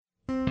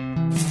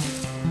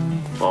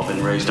All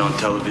been raised on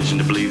television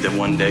to believe that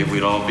one day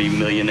we'd all be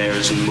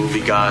millionaires and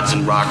movie gods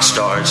and rock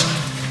stars.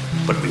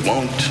 But we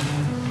won't.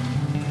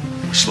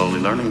 We're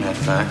slowly learning that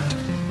fact.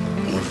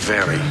 And we're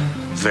very,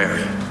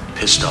 very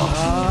pissed off.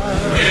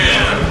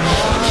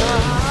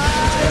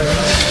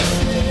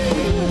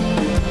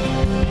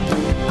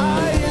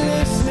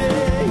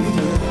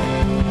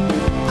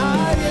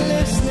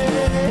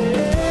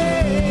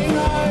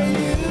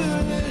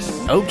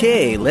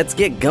 Okay, let's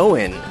get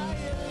going.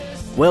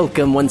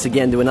 Welcome once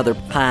again to another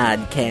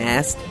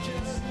podcast.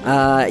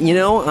 I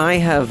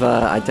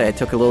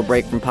took a little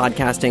break from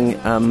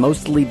podcasting,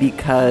 mostly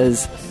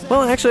because,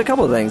 well, actually a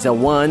couple of things.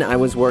 One, I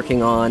was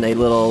working on a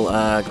little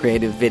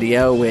creative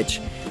video, which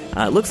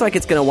looks like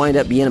it's going to wind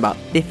up being about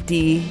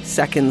 50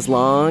 seconds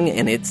long,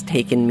 and it's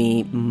taken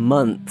me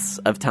months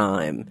of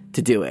time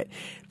to do it.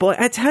 But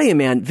I tell you,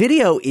 man,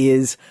 video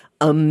is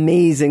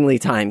amazingly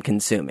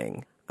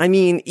time-consuming. I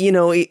mean,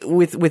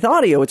 with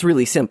audio, it's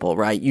really simple,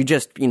 right? You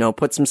just,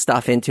 put some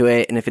stuff into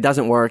it, and if it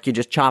doesn't work, you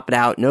just chop it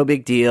out. No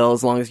big deal,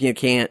 as long as you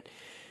can't,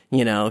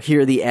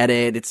 hear the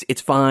edit,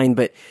 it's fine.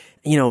 But,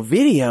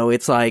 video,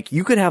 it's like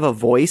you could have a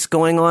voice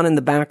going on in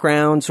the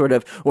background, sort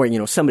of, or,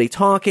 somebody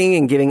talking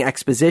and giving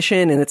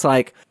exposition, and it's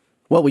like,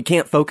 well, we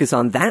can't focus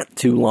on that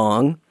too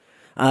long.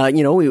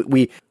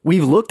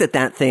 We've looked at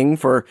that thing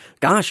for,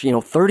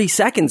 30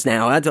 seconds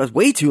now. That's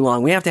way too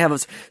long. We have to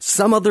have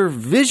some other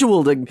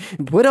visual to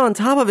put on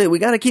top of it. We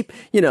got to keep,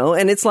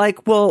 and it's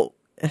like, well,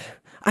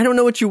 I don't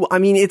know it's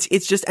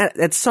just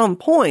at some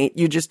point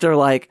you just are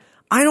like,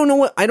 I don't know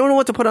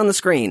what to put on the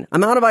screen.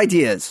 I'm out of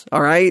ideas.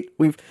 All right.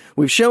 We've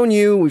shown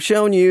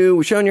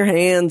your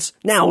hands.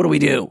 Now what do we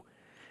do?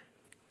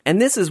 And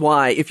this is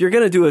why, if you're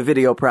going to do a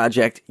video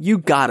project, you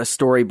got to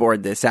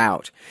storyboard this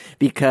out,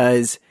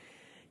 because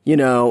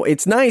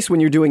it's nice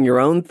when you're doing your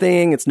own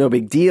thing. It's no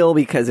big deal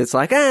because it's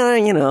like,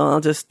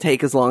 I'll just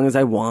take as long as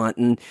I want.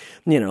 And,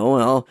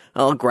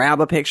 I'll grab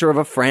a picture of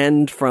a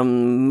friend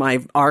from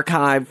my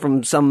archive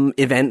from some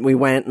event we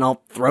went, and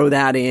I'll throw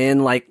that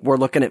in like we're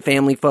looking at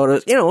family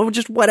photos,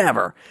 just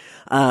whatever.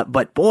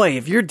 But boy,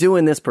 if you're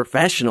doing this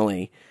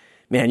professionally,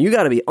 man, you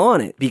got to be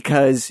on it,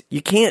 because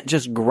you can't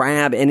just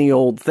grab any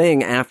old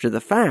thing after the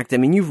fact. I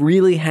mean, you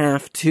really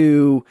have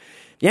to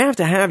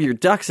have your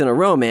ducks in a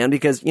row, man,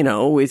 because,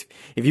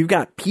 if you've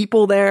got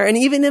people there, and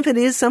even if it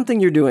is something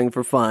you're doing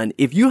for fun,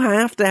 if you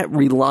have to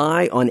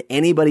rely on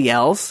anybody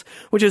else,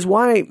 which is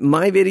why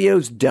my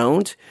videos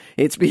don't,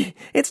 it's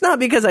not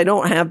because I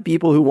don't have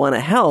people who want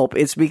to help,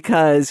 it's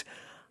because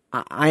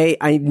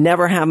I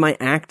never have my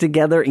act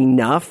together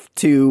enough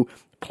to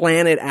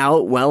plan it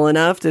out well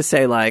enough to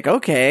say like,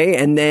 okay,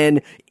 and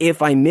then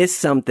if I miss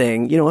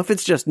something, if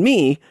it's just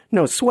me,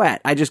 no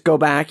sweat. I just go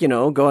back,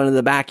 go into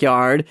the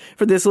backyard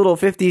for this little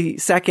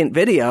 50-second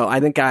video. I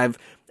think I've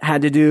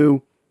had to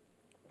do,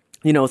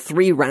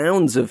 3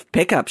 rounds of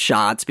pickup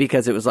shots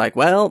because it was like,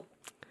 well,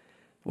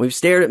 we've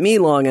stared at me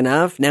long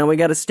enough. Now we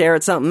got to stare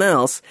at something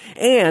else.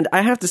 And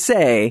I have to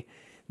say,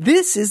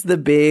 this is the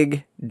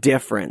big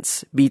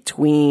difference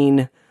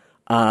between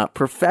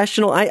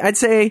professional. I'd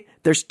say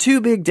there's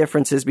 2 big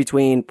differences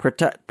between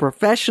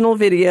professional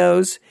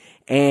videos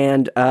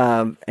and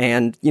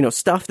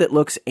stuff that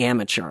looks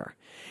amateur.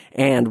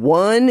 And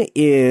one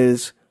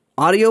is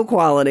audio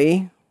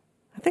quality.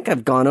 I think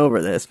I've gone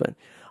over this, but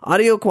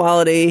audio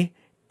quality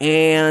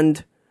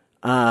and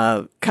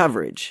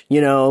coverage.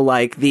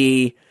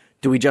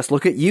 Do we just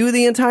look at you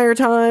the entire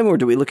time, or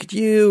do we look at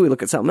you? We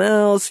look at something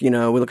else. We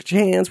look at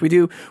your hands. We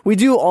do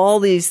all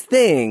these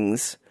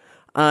things.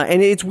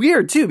 And it's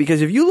weird too,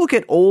 because if you look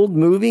at old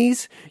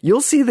movies, you'll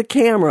see the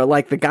camera,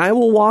 like the guy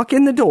will walk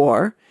in the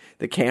door,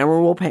 the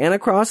camera will pan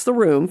across the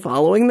room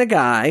following the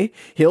guy,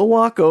 he'll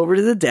walk over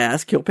to the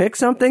desk, he'll pick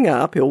something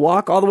up, he'll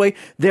walk all the way,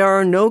 there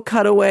are no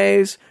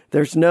cutaways,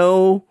 there's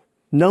no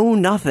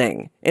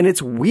nothing. And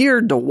it's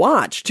weird to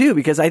watch too,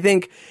 because I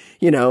think,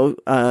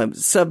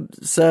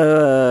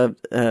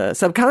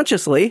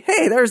 subconsciously,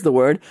 hey, there's the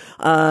word,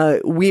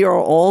 we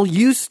are all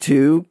used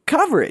to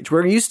coverage.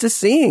 We're used to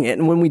seeing it.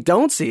 And when we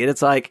don't see it,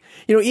 it's like,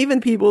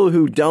 even people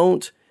who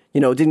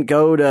didn't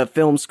go to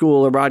film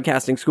school or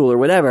broadcasting school or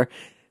whatever,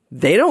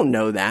 they don't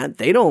know that.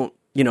 They don't,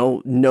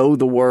 know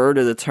the word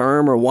or the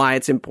term or why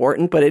it's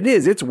important, but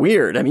it's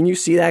weird. I mean, you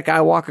see that guy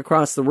walk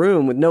across the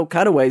room with no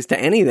cutaways to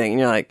anything, and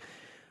you're like,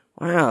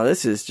 wow,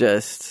 this is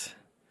just,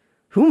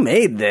 who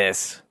made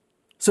this?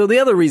 So the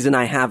other reason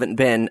I haven't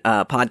been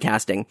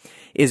podcasting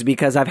is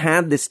because I've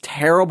had this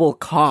terrible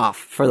cough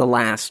for the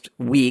last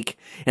week,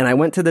 and I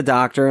went to the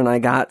doctor and I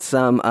got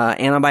some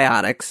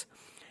antibiotics.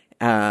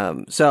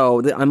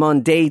 So I'm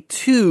on day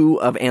 2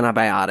 of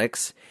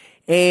antibiotics,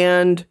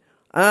 and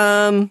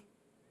I've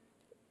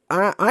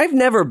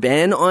never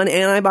been on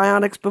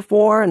antibiotics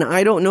before, and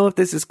I don't know if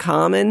this is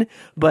common,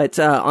 but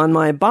on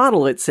my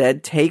bottle it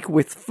said take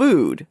with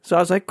food. So I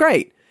was like,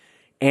 great.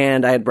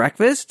 And I had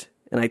breakfast,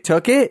 and I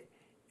took it,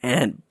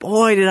 and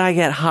boy, did I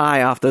get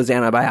high off those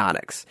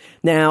antibiotics.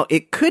 Now,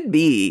 it could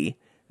be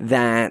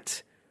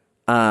that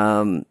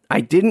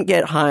I didn't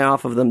get high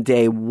off of them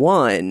day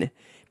 1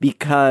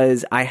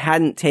 because I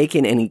hadn't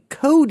taken any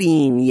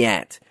codeine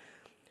yet.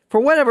 for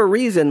whatever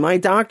reason, my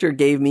doctor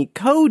gave me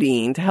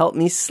codeine to help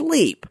me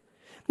sleep.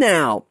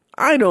 Now,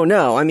 I don't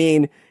know. I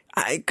mean,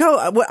 I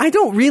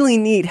don't really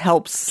need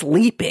help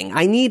sleeping.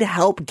 I need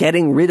help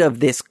getting rid of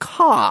this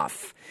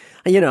cough.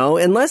 You know,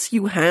 unless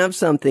you have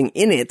something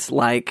in it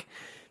like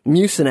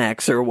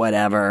Mucinex or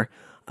whatever,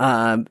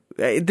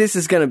 this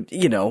is gonna,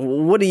 you know,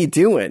 what are you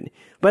doing?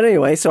 But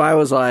anyway, so I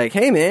was like,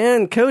 hey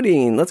man,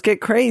 codeine, let's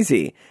get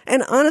crazy.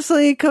 And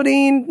honestly,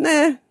 codeine,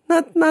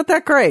 not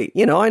that great.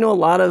 You know, I know a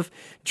lot of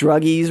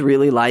druggies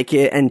really like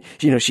it. And,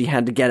 you know, she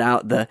had to get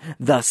out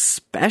the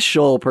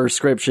special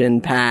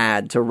prescription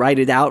pad to write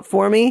it out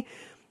for me.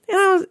 You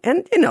know,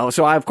 and, you know,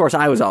 so of course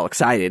I was all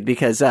excited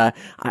because,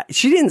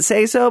 she didn't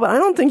say so, but I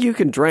don't think you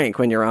can drink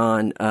when you're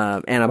on,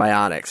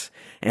 antibiotics.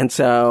 And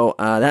so,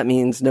 that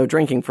means no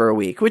drinking for a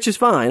week, which is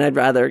fine. I'd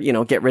rather, you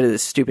know, get rid of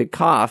this stupid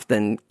cough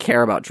than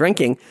care about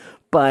drinking.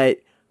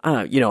 But,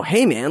 you know,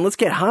 hey man, let's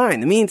get high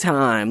in the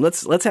meantime.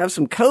 Let's have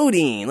some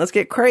codeine. Let's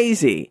get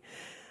crazy.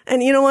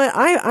 And you know what?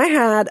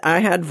 I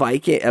had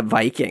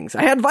Vikings.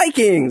 I had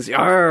Vikings.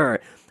 Arr!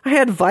 I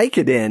had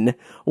Vicodin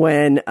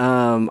when,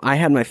 I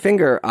had my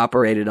finger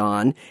operated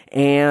on,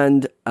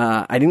 and,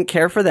 I didn't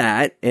care for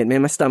that. It made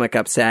my stomach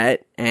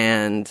upset,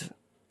 and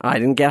I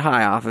didn't get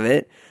high off of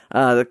it.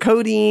 The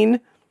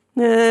codeine,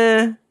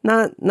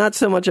 not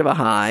so much of a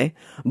high.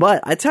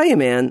 But I tell you,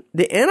 man,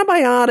 the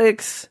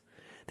antibiotics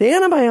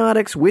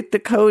with the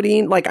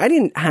codeine, like I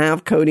didn't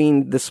have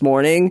codeine this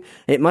morning.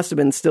 It must have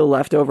been still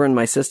left over in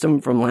my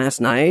system from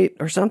last night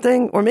or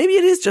something. Or maybe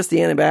it is just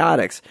the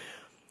antibiotics.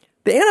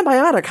 The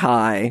antibiotic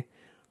high,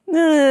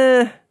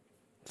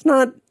 it's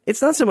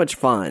not so much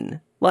fun.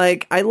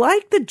 Like, I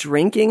like the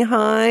drinking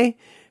high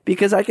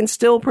because I can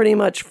still pretty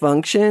much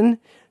function.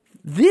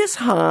 This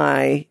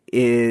high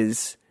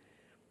is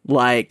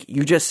like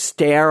you just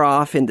stare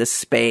off into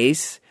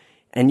space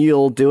and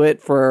you'll do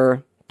it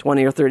for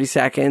 20 or 30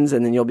 seconds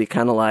and then you'll be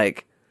kind of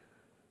like,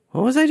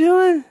 what was I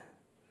doing?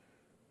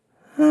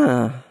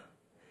 Huh.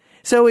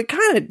 So it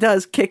kind of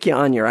does kick you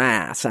on your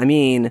ass. I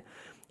mean,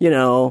 you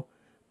know,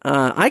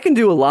 I can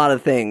do a lot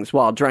of things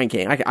while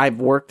drinking. I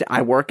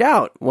work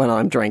out when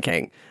I'm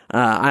drinking.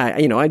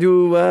 I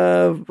do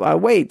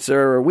weights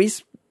or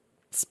Wii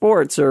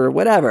Sports or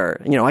whatever.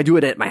 You know, I do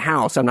it at my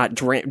house. I'm not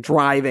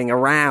driving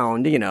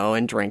around, you know,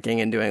 and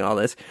drinking and doing all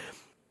this.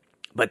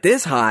 But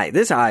this high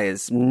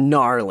is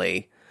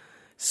gnarly.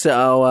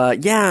 So,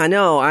 yeah,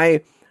 no,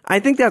 I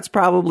think that's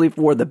probably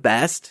for the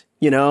best,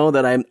 you know,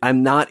 that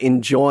I'm not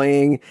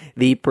enjoying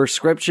the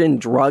prescription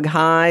drug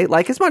high.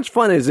 Like, as much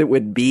fun as it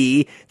would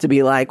be to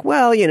be like,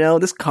 well, you know,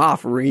 this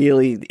cough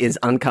really is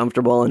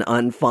uncomfortable and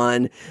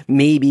unfun.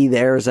 Maybe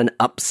there's an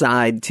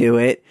upside to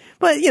it.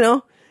 But, you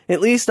know, at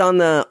least on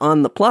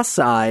the plus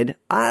side,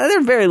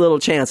 there's very little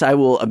chance I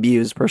will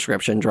abuse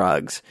prescription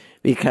drugs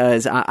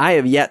because I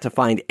have yet to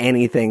find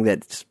anything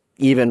that's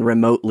even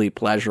remotely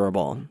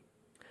pleasurable.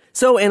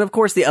 So, and of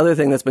course, the other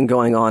thing that's been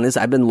going on is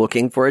I've been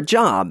looking for a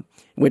job,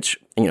 which,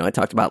 you know, I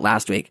talked about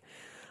last week.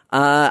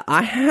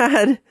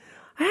 I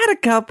had a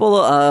couple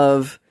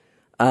of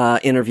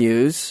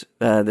interviews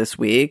this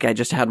week. I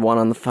just had one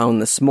on the phone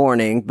this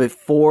morning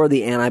before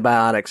the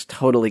antibiotics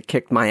totally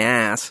kicked my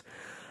ass.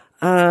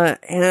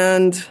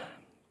 And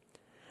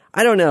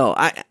I don't know.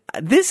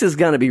 This is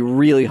going to be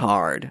really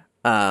hard,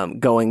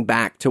 going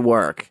back to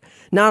work.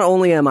 Not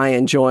only am I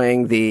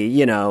enjoying the,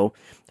 you know,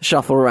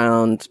 shuffle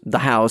around the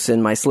house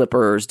in my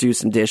slippers, do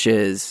some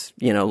dishes,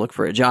 you know, look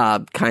for a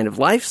job kind of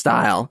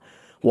lifestyle,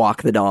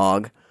 walk the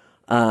dog,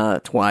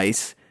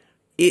 twice.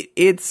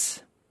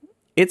 It's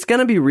going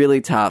to be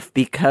really tough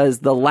because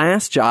the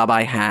last job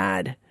I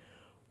had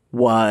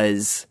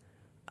was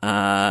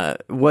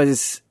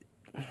it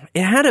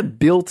had a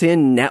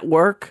built-in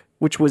network,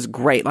 which was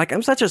great. Like,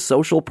 I'm such a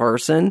social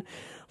person.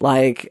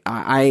 Like,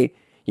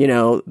 you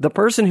know, the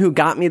person who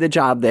got me the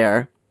job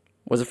there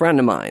was a friend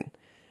of mine.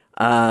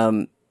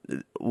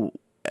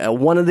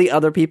 One of the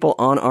other people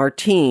on our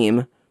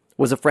team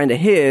was a friend of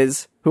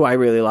his who I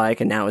really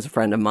like and now is a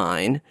friend of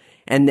mine.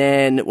 And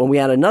then when we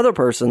had another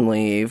person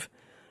leave,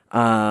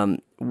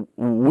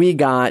 we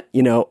got,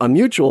 you know, a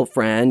mutual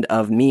friend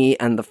of me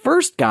and the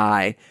first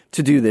guy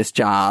to do this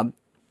job.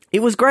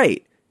 It was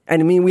great.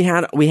 And I mean, we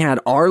had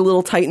our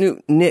little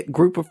tight-knit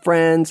group of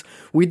friends.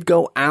 We'd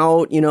go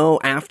out, you know,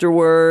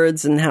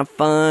 afterwards and have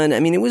fun.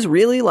 I mean, it was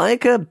really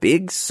like a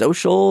big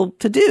social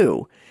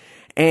to-do.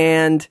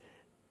 And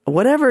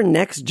whatever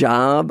next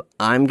job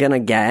I'm gonna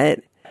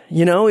get,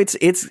 you know,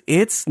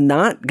 it's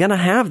not gonna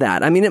have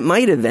that. I mean, it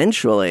might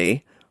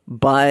eventually,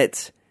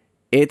 but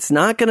it's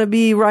not gonna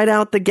be right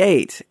out the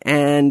gate.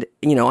 And,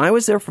 you know, I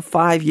was there for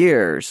 5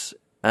 years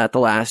at the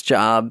last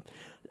job,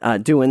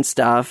 doing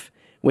stuff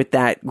with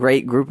that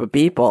great group of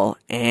people,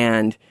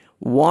 and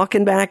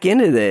walking back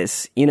into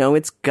this, you know,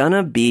 it's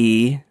gonna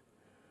be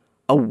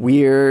a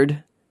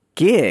weird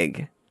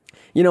gig.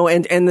 You know,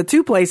 and the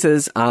two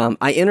places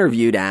I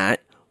interviewed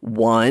at,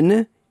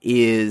 one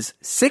is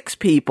 6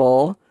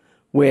 people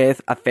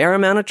with a fair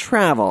amount of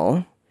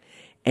travel,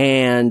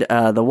 and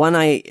the one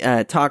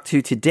I talked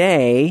to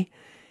today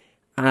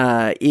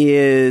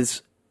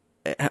is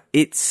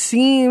it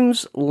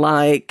seems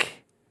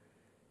like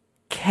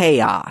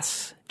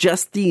chaos.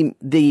 Just the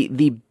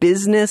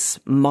business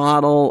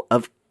model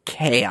of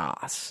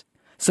chaos.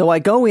 So I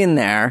go in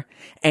there,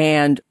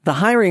 and the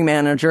hiring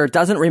manager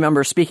doesn't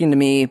remember speaking to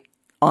me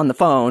on the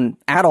phone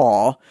at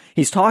all.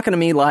 He's talking to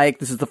me like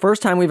this is the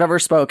first time we've ever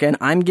spoken.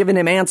 I'm giving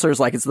him answers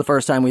like it's the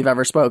first time we've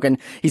ever spoken.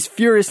 He's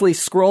furiously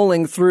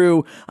scrolling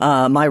through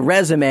my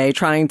resume,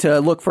 trying to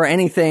look for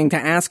anything to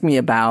ask me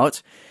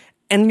about.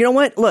 And you know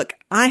what? Look,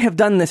 I have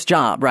done this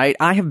job, right?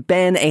 I have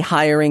been a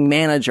hiring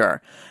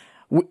manager.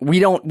 We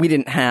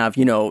didn't have,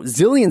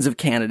 zillions of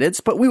candidates,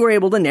 but we were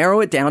able to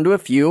narrow it down to a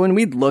few, and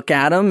we'd look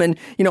at them, and,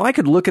 I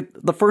could look at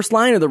the first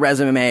line of the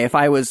resume if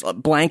I was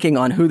blanking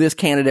on who this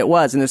candidate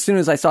was. And as soon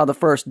as I saw the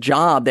first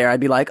job there, I'd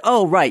be like,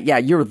 oh, right, yeah,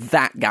 you're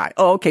that guy.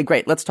 Oh, okay,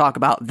 great. Let's talk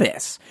about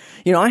this.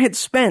 I had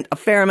spent a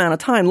fair amount of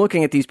time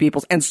looking at these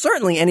people, and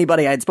certainly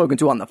anybody I had spoken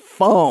to on the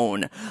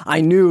phone,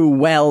 I knew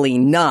well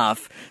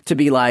enough to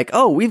be like,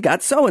 oh, we've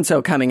got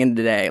so-and-so coming in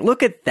today.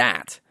 Look at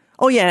that.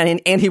 Oh, yeah,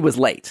 and he was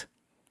late.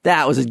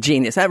 That was a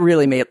genius. That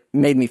really made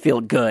me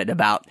feel good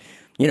about,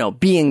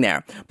 being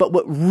there. But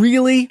what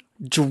really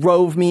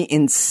drove me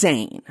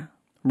insane,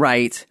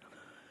 right,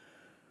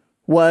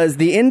 was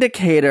the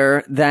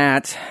indicator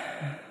that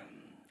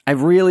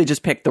I've really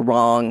just picked the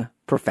wrong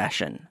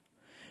profession.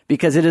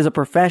 Because it is a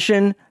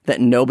profession that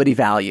nobody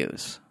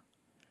values.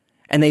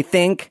 And they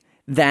think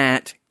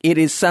that it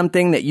is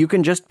something that you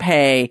can just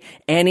pay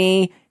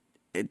any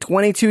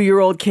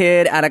 22-year-old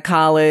kid out of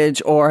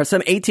college or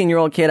some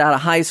 18-year-old kid out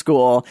of high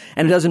school,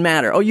 and it doesn't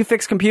matter. Oh, you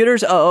fix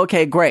computers? Oh,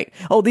 okay, great.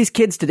 Oh, these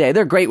kids today,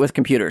 they're great with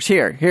computers.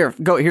 Here,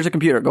 go. Here's a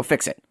computer. Go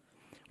fix it.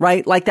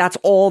 Right? Like that's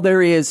all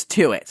there is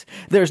to it.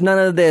 There's none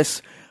of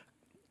this,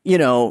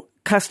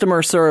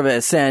 customer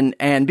service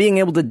and being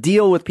able to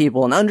deal with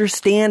people and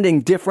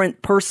understanding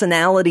different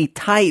personality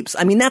types.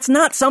 I mean, that's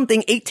not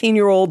something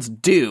 18-year-olds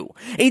do.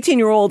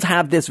 18-year-olds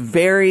have this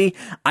very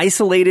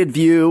isolated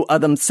view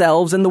of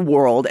themselves in the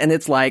world, and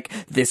it's like,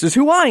 this is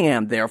who I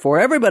am,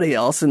 therefore everybody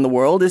else in the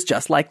world is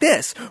just like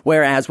this.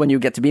 Whereas when you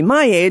get to be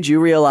my age,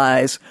 you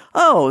realize,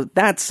 oh,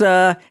 that's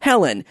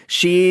Helen.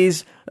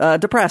 She's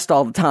depressed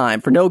all the time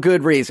for no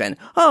good reason.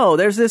 Oh,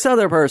 there's this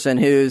other person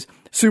who's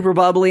super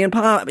bubbly and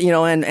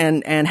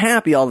and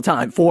happy all the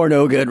time for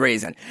no good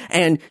reason.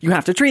 And you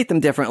have to treat them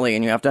differently,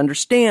 and you have to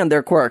understand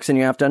their quirks, and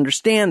you have to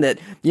understand that,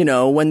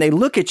 when they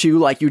look at you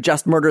like you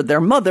just murdered their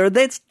mother,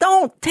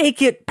 don't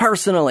take it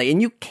personally.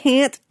 And you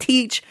can't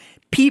teach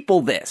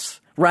people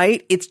this,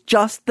 right? It's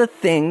just the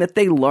thing that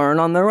they learn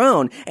on their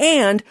own.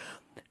 And,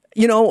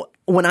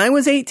 when I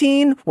was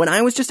 18, when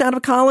I was just out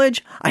of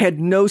college, I had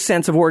no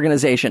sense of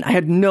organization. I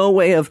had no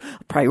way of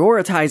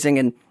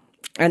prioritizing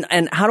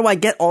and how do I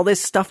get all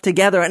this stuff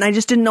together? And I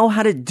just didn't know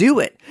how to do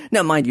it.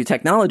 Now, mind you,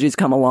 technology's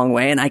come a long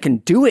way and I can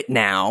do it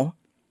now,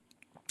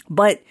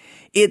 but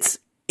it's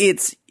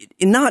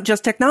not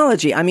just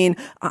technology. I mean,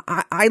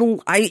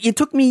 it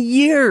took me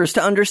years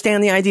to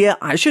understand the idea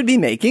I should be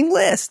making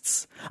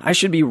lists. I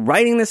should be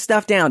writing this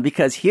stuff down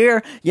because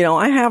here,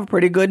 I have a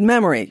pretty good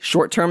memory.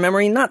 Short-term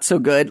memory, not so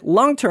good.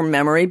 Long-term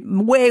memory,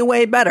 way,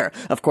 way better.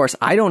 Of course,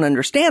 I don't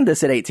understand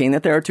this at 18,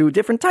 that there are two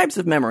different types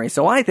of memory.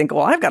 So I think,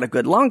 well, I've got a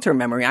good long-term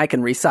memory. I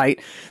can recite,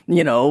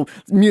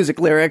 music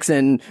lyrics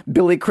and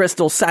Billy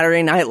Crystal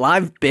Saturday Night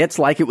Live bits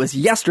like it was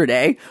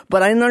yesterday.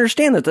 But I didn't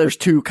understand that there's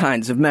two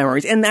kinds of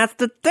memories. And that's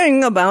the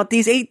thing about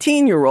these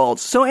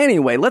 18-year-olds. So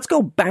anyway, let's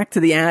go back to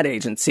the ad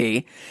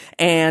agency,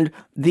 and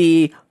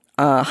the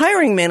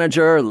hiring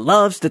manager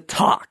loves to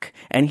talk,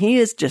 and he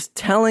is just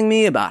telling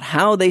me about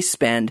how they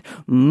spend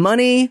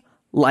money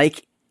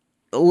like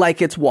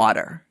it's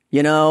water.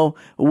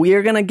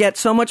 We're going to get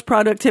so much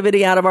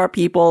productivity out of our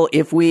people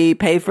if we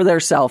pay for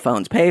their cell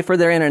phones, pay for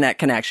their internet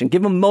connection,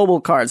 give them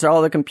mobile cards, all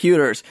their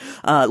computers,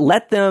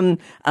 let them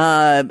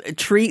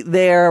treat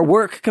their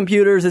work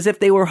computers as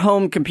if they were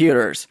home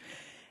computers.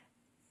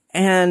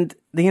 And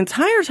the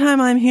entire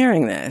time I'm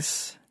hearing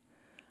this,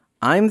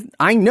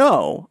 I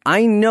know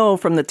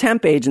from the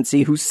temp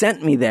agency who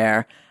sent me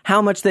there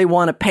how much they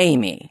want to pay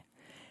me.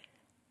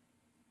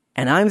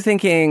 And I'm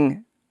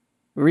thinking,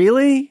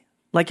 really?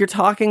 Like you're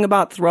talking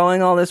about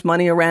throwing all this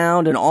money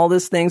around and all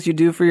these things you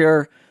do for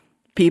your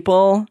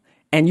people,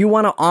 and you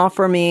want to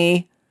offer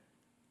me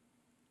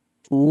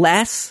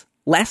less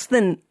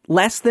than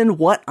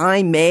what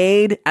I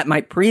made at my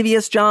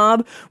previous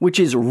job, which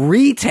is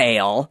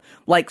retail,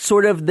 like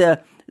sort of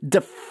the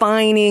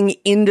defining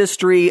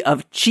industry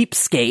of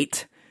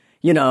cheapskate.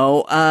 We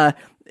all,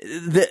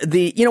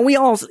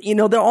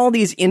 there are all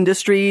these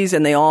industries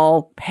and they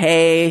all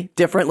pay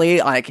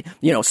differently, like,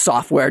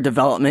 software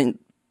development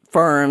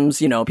firms,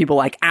 people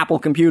like Apple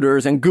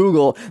Computers and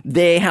Google,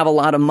 they have a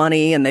lot of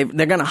money and they're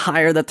going to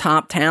hire the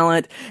top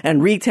talent.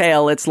 And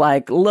retail, it's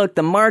like, look,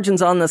 the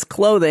margins on this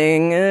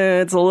clothing,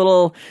 it's a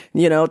little,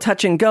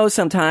 touch and go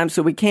sometimes,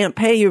 so we can't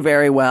pay you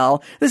very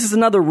well. This is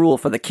another rule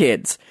for the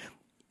kids.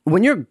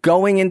 When you're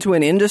going into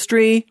an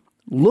industry,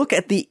 look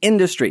at the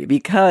industry,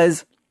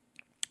 because,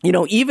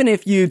 even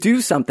if you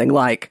do something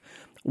like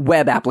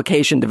web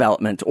application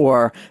development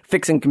or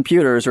fixing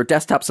computers or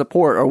desktop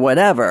support or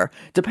whatever,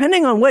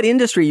 depending on what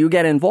industry you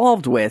get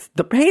involved with,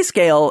 the pay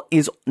scale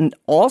is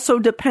also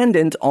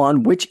dependent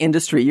on which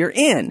industry you're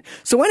in.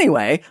 So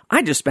anyway,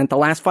 I just spent the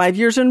last 5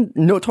 years in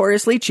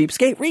notoriously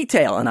cheapskate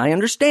retail, and I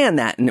understand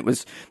that. And it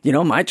was,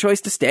 my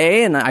choice to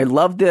stay, and I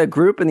loved the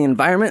group and the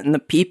environment and the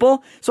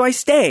people, so I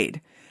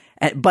stayed.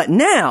 But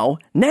now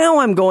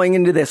I'm going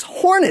into this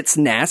hornet's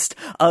nest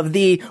of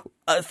the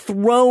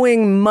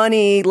throwing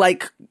money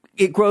like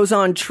it grows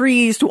on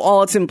trees to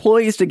all its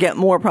employees to get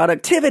more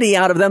productivity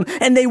out of them,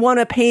 and they want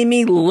to pay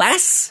me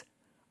less.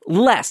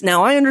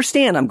 Now, I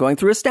understand I'm going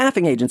through a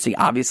staffing agency.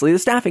 Obviously, the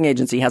staffing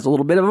agency has a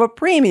little bit of a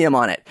premium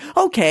on it.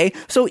 Okay,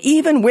 so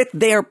even with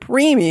their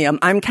premium,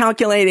 I'm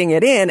calculating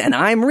it in, and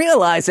I'm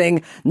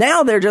realizing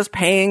now they're just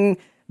paying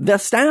the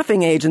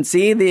staffing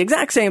agency the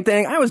exact same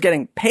thing I was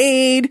getting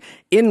paid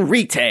in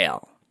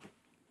retail.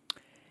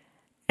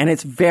 And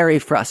it's very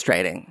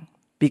frustrating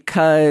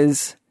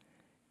because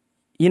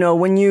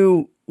when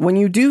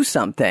you do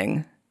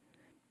something,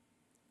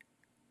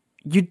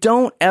 you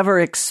don't ever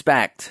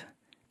expect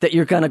that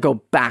you're going to go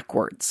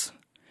backwards.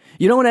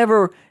 You don't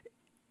ever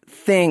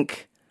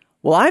think,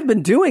 well, I've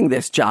been doing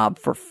this job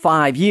for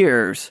 5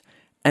 years,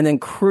 and then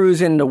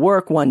cruise into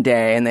work one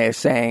day and they're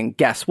saying,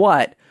 guess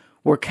what?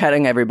 We're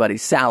cutting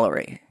everybody's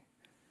salary.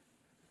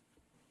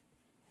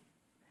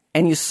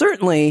 And you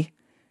certainly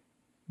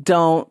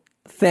don't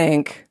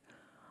think,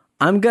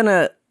 I'm going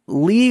to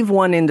leave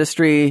one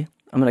industry,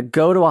 I'm going to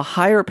go to a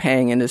higher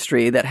paying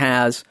industry that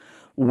has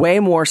way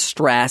more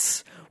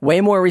stress,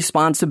 way more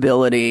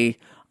responsibility,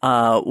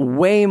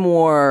 way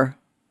more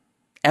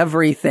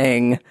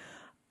everything,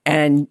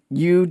 and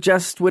you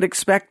just would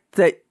expect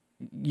that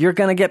you're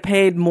going to get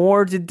paid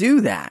more to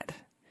do that.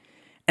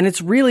 And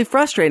it's really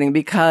frustrating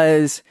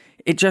because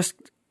it just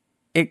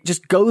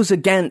goes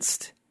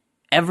against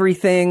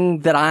everything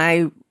that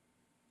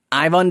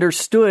I've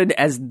understood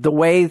as the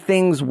way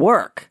things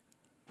work.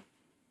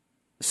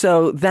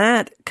 So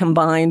that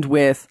combined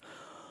with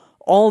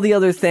all the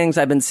other things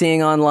I've been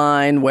seeing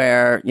online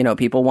where,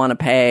 people want to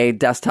pay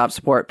desktop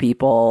support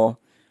people,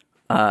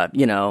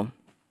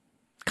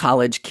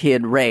 college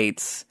kid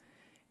rates,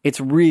 it's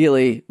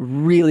really,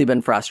 really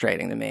been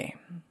frustrating to me.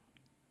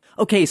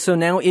 Okay, so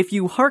now if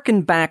you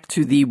hearken back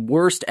to the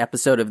worst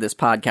episode of this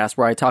podcast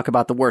where I talk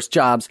about the worst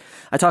jobs,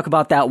 I talk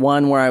about that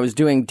one where I was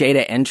doing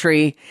data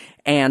entry,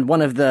 and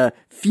one of the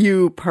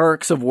few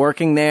perks of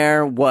working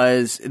there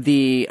was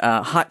the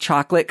hot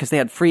chocolate, because they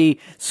had free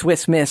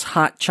Swiss Miss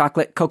hot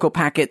chocolate cocoa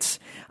packets,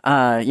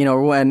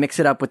 mix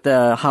it up with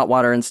the hot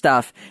water and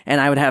stuff, and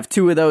I would have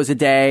 2 of those a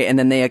day, and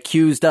then they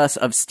accused us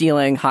of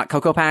stealing hot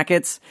cocoa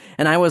packets,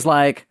 and I was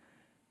like,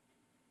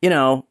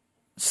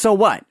 so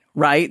what?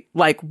 Right?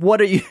 Like,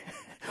 what are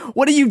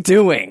you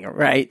doing?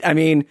 Right? I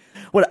mean,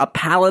 what, a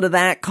pallet of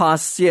that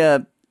costs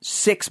you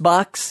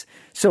 $6?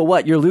 So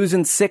what? You're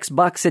losing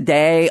 $6 a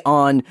day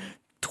on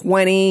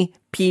 20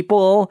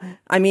 people?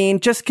 I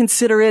mean, just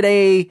consider it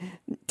a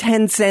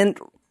 10-cent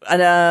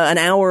an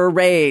hour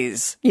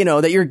raise,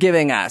 that you're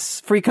giving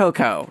us, free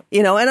cocoa,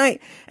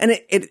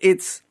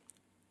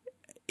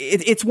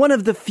 it's one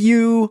of the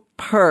few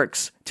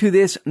perks to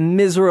this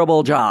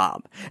miserable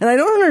job. And I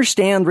don't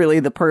understand really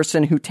the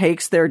person who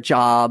takes their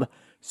job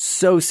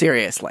so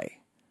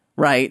seriously,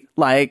 right?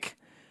 Like,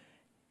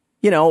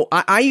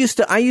 I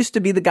used to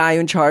be the guy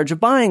in charge of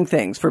buying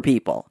things for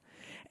people.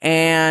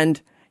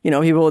 And,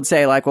 people would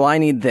say like, well, I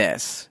need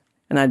this.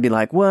 And I'd be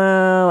like,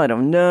 well, I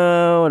don't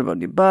know. What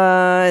about you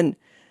buy? And,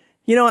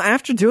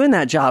 after doing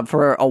that job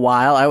for a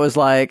while, I was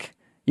like,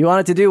 you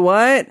want it to do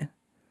what?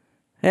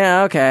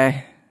 Yeah,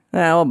 okay.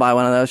 Yeah, we'll buy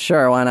one of those.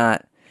 Sure, why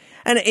not?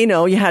 And,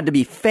 you had to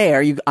be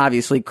fair. You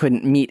obviously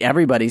couldn't meet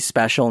everybody's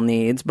special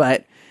needs,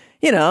 but,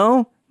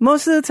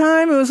 most of the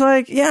time it was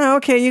like, yeah,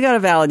 okay, you got a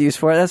valid use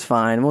for it. That's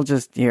fine. We'll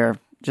just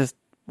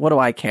what do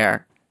I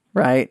care?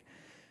 Right?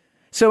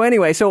 So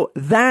anyway, so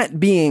that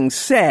being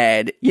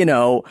said,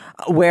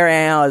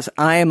 whereas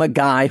I am a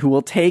guy who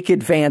will take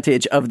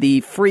advantage of the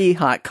free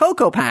hot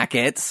cocoa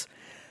packets,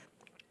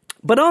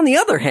 but on the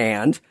other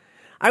hand,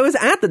 I was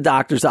at the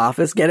doctor's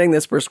office getting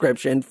this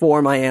prescription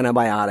for my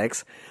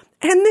antibiotics,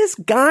 and this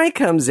guy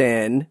comes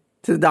in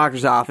to the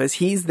doctor's office.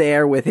 He's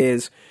there with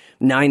his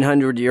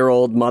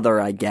 900-year-old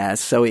mother, I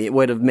guess, so it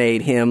would have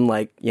made him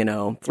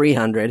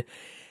 300.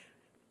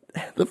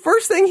 The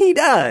first thing he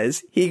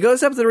does, he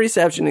goes up to the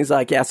reception, he's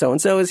like, yeah,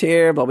 so-and-so is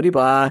here, blah, blah,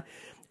 blah,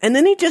 and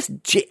then he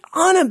just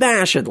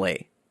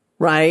unabashedly,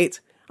 right?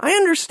 I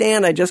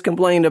understand I just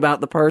complained about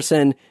the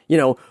person,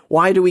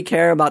 why do we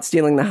care about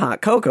stealing the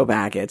hot cocoa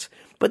packets?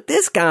 But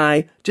this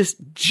guy just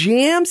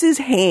jams his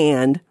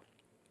hand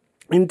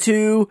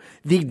into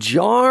the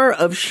jar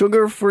of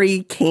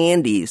sugar-free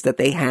candies that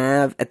they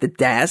have at the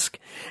desk.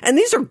 And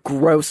these are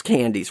gross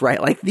candies, right?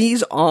 Like,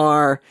 these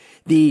are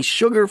the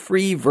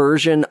sugar-free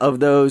version of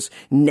those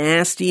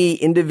nasty,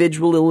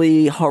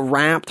 individually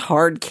wrapped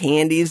hard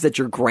candies that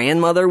your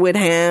grandmother would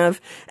have.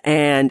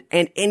 And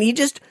he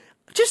just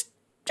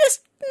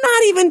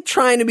not even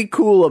trying to be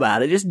cool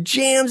about it, just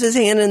jams his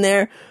hand in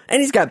there,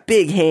 and he's got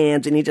big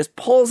hands, and he just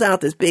pulls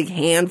out this big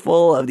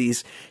handful of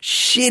these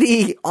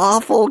shitty,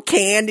 awful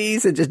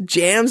candies and just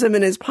jams them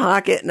in his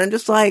pocket, and I'm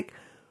just like,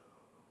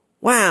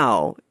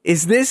 wow,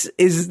 is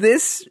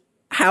this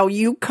how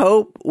you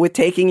cope with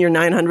taking your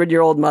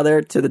 900-year-old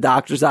mother to the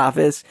doctor's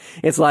office?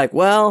 It's like,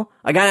 well,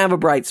 I gotta have a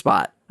bright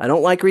spot. I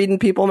don't like reading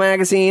People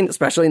magazine,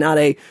 especially not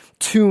a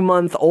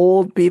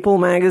 2-month-old People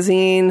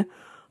magazine.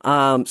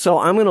 So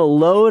I'm going to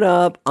load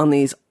up on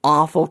these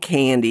awful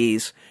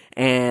candies,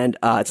 and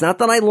it's not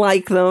that I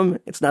like them.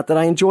 It's not that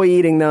I enjoy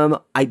eating them.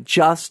 I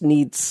just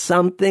need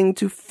something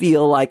to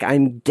feel like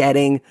I'm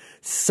getting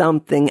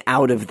something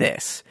out of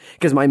this.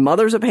 Because my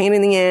mother's a pain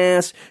in the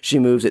ass. She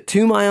moves at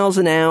 2 miles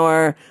an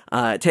hour.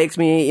 It takes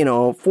me,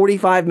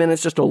 45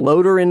 minutes just to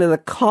load her into the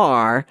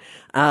car.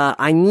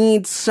 I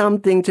need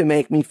something to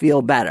make me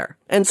feel better.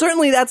 And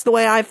certainly that's the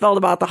way I felt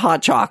about the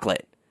hot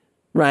chocolate,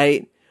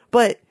 right?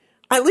 But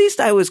at least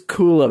I was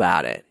cool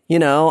about it.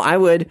 I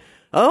would,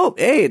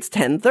 hey, it's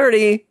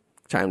 10:30.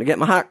 Time to get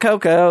my hot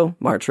cocoa.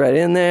 March right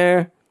in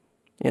there.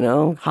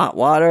 Hot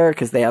water,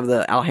 because they have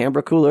the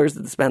Alhambra coolers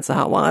that dispense the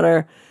hot water.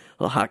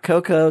 A little hot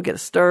cocoa, get a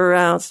stir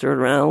out, stir it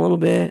around a little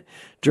bit,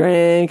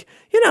 drink.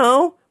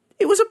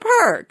 It was a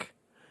perk.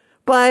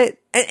 But,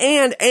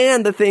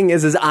 and the thing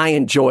is I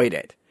enjoyed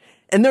it.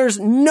 And there's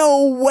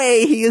no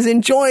way he is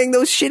enjoying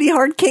those shitty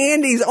hard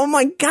candies. Oh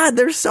my God,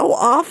 they're so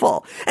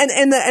awful.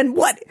 And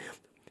what?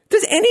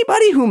 Does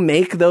anybody who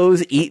make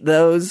those eat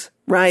those,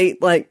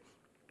 right? Like,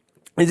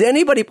 is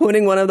anybody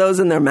putting one of those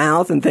in their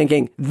mouth and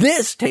thinking,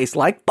 this tastes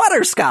like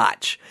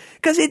butterscotch?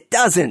 Because it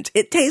doesn't.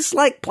 It tastes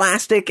like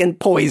plastic and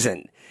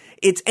poison.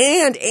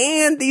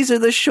 And these are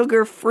the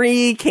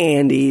sugar-free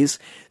candies.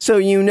 So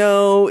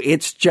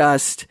it's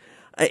just,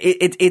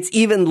 it's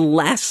even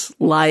less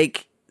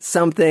like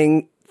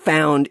something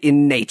found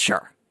in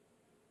nature.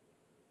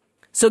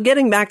 So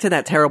getting back to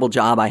that terrible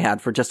job I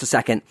had for just a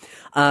second,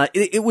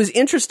 it was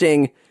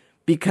interesting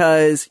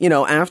because,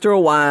 after a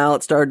while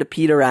it started to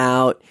peter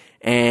out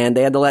and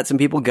they had to let some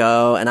people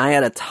go, and I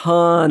had a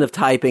ton of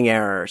typing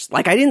errors.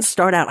 Like, I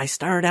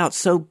started out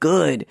so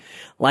good.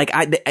 Like,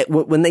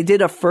 when they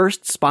did a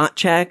first spot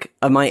check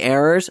of my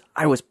errors,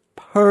 I was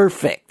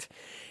perfect.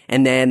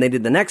 And then they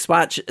did the next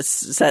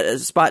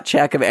spot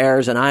check of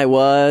errors, and I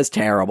was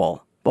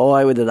terrible.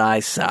 Boy, did I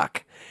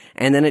suck.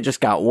 And then it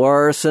just got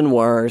worse and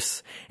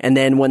worse. And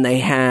then when they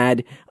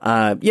had,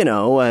 a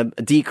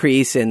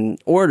decrease in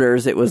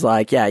orders, it was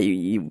like, yeah,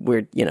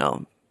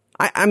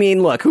 I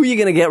mean, look, who are you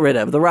going to get rid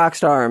of? The rock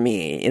star or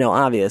me?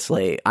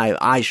 Obviously,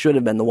 I should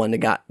have been the one that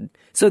got.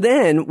 So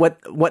then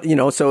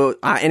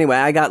anyway,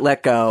 I got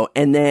let go.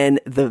 And then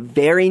the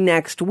very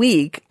next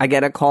week, I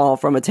get a call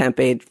from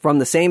from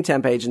the same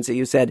temp agency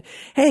who said,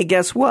 hey,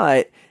 guess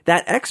what?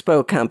 That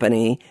expo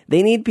company,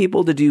 they need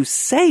people to do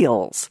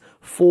sales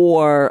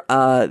for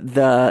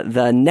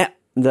the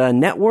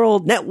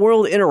Networld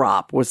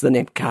Interop was the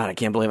name. God, I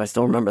can't believe I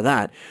still remember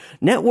that.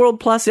 Networld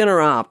Plus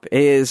Interop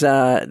is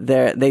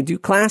they do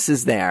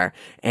classes there,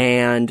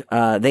 and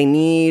they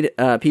need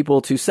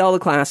people to sell the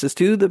classes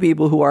to the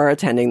people who are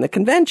attending the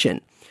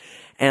convention.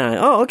 And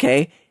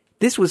okay,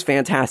 this was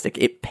fantastic.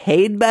 It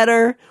paid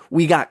better.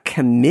 We got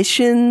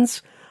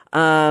commissions.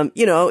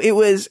 It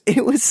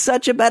was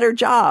such a better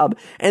job.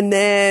 And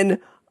then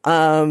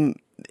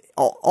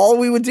all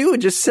we would do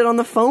would just sit on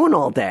the phone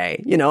all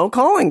day,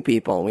 calling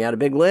people. We had a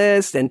big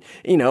list, and,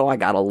 I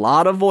got a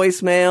lot of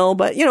voicemail,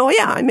 but,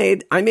 I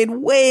made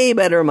way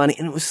better money.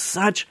 And it was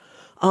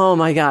oh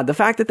my God, the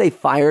fact that they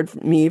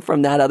fired me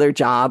from that other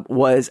job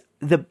was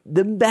the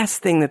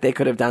best thing that they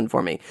could have done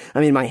for me.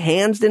 I mean, my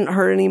hands didn't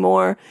hurt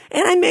anymore,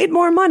 and I made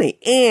more money.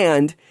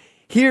 And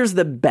here's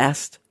the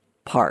best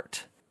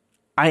part.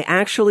 I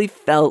actually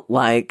felt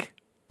like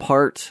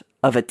part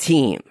of a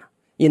team.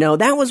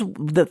 That was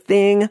the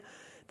thing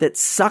that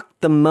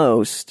sucked the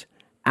most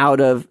out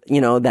of,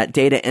 that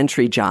data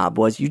entry job,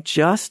 was you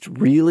just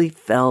really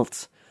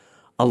felt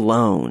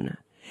alone.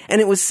 And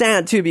it was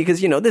sad too,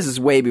 because, this is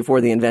way before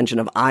the invention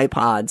of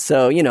iPods.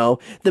 So,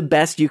 the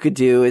best you could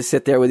do is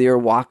sit there with your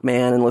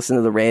Walkman and listen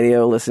to the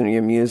radio, listen to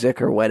your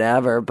music or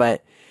whatever.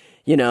 But,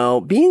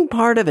 being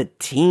part of a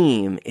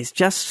team is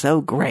just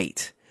so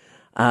great.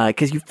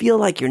 Because you feel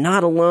like you're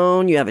not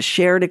alone. You have a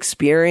shared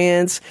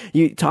experience.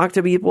 You talk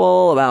to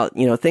people about,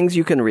 things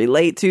you can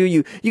relate to.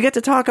 You get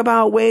to talk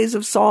about ways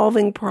of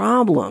solving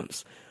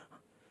problems.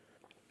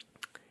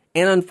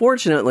 And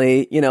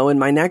unfortunately, in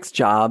my next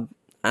job,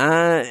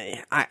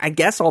 I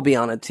guess I'll be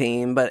on a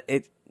team, but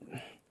it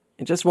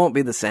just won't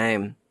be the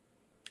same.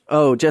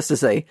 Oh, just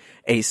as a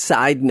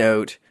side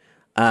note,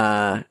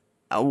 one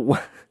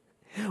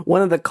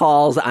of the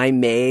calls I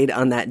made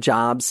on that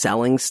job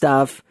selling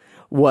stuff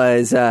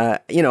was,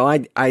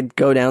 I'd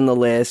go down the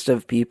list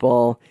of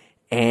people,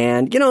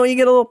 and, you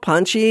get a little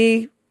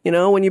punchy,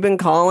 when you've been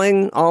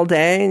calling all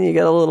day, and you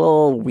get a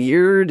little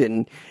weird,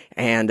 and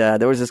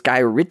there was this guy,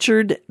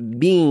 Richard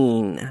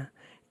Bean,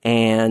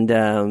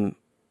 and,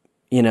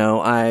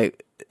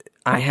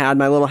 I had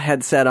my little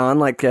headset on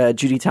like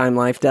Judy Time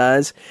Life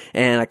does,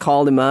 and I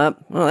called him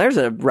up. Well, there's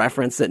a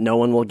reference that no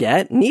one will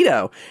get.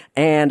 Neato.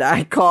 And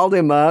I called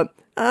him up.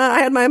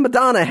 I had my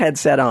Madonna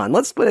headset on.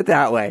 Let's put it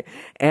that way.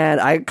 And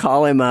I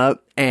call him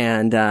up,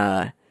 and,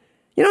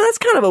 that's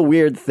kind of a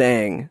weird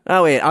thing.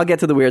 Oh, wait, I'll get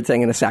to the weird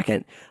thing in a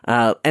second.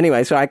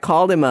 Anyway, so I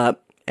called him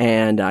up,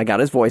 and I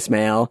got his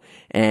voicemail,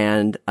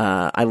 and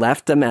I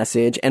left a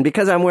message. And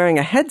because I'm wearing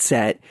a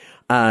headset,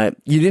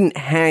 you didn't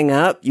hang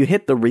up. You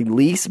hit the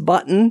release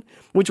button,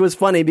 which was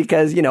funny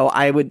because,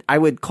 I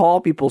would call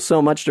people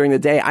so much during the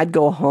day. I'd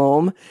go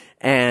home,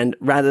 and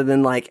rather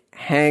than like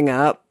hang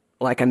up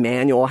like a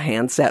manual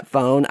handset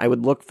phone, I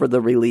would look for the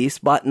release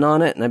button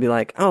on it, and I'd be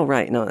like, oh,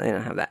 right, no, they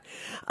don't have that.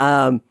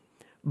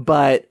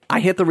 But I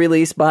hit the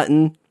release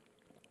button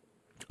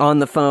on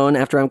the phone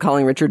after I'm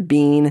calling Richard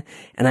Bean,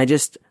 and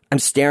I'm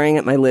staring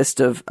at my list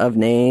of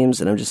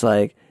names, and I'm just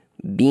like,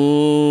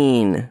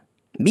 Bean,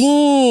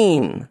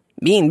 Bean,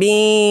 Bean,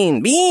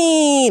 Bean,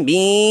 Bean,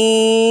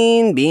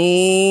 Bean,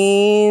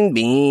 Bean,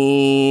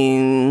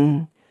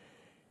 Bean.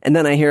 And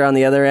then I hear on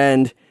the other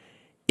end,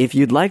 if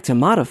you'd like to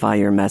modify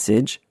your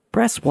message,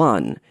 press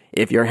 1.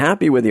 If you're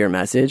happy with your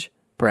message,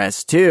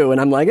 press 2.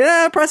 And I'm like,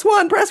 press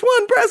 1, press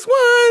 1, press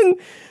 1.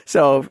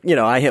 So,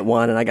 I hit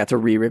 1, and I got to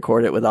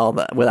re-record it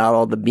without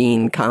all the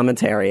Bean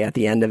commentary at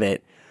the end of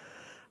it.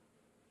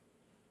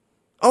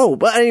 Oh,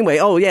 but anyway,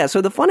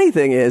 so the funny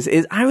thing is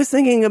I was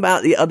thinking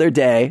about the other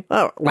day,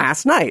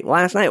 last night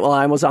while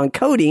I was on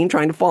codeine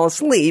trying to fall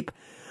asleep,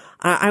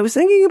 I was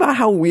thinking about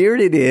how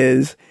weird it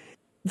is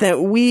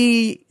that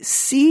we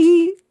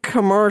see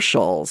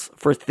commercials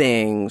for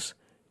things,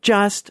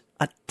 just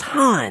a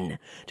ton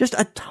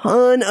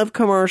of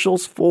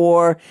commercials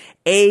for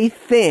a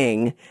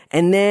thing,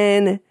 and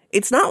then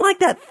it's not like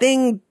that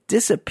thing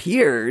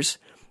disappears,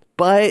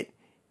 but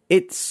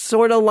it's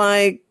sort of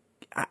like,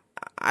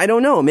 I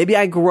don't know, maybe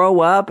I grow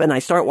up and I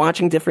start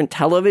watching different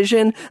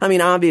television. I mean,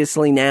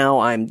 obviously now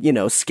I'm,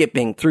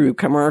 skipping through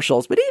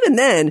commercials, but even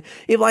then,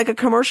 if like a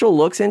commercial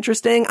looks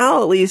interesting,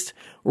 I'll at least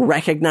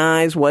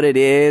recognize what it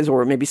is,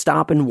 or maybe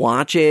stop and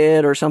watch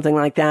it or something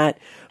like that.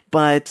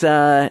 But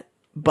I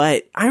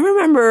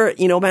remember,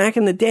 back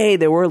in the day,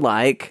 there were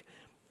like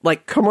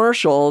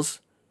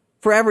commercials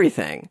for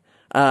everything.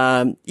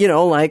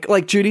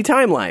 Like Judy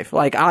Time Life.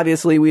 Like,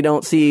 obviously we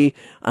don't see,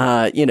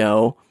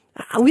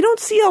 we don't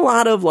see a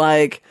lot of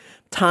like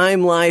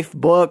Time Life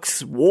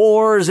books,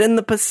 Wars in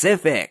the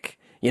Pacific,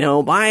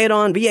 buy it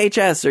on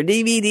VHS or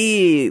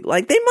DVD.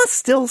 Like, they must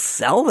still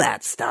sell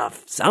that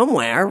stuff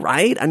somewhere,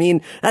 right? I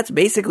mean, that's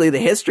basically the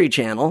History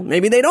Channel.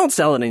 Maybe they don't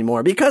sell it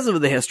anymore because of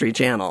the History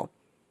Channel.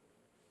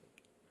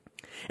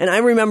 And I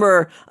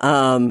remember,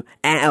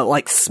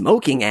 like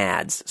smoking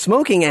ads.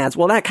 Well,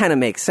 that kind of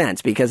makes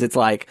sense because it's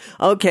like,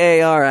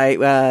 okay, all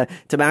right,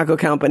 tobacco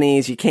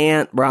companies, you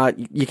can't make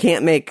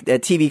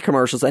TV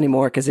commercials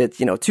anymore because it's,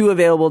 too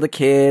available to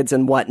kids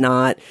and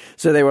whatnot.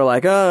 So they were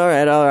like,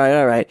 oh,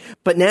 all right.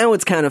 But now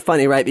it's kind of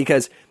funny, right?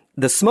 Because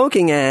the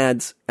smoking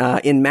ads,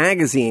 in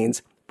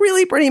magazines,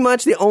 really pretty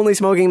much the only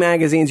smoking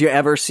magazines you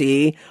ever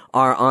see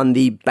are on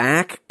the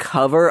back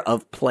cover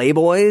of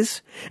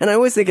Playboys. And I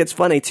always think it's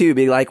funny too,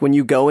 be like when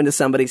you go into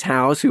somebody's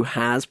house who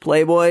has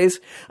Playboys,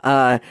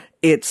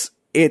 it's,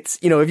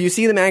 if you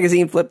see the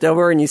magazine flipped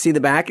over and you see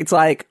the back, it's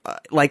like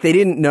they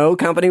didn't know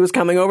company was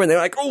coming over and they're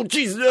like, oh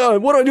geez,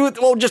 what do I do with,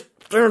 just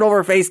turn it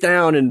over face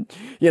down and,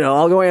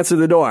 I'll go answer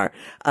the door.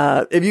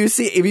 If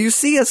you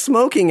see a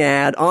smoking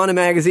ad on a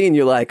magazine,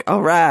 you're like,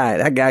 all right,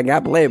 that guy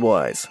got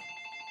Playboys.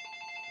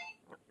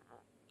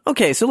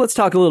 Okay, so let's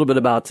talk a little bit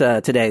about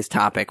today's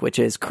topic, which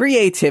is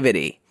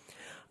creativity.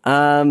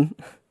 One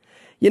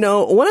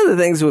of the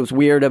things that was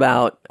weird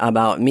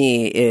about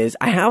me is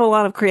I have a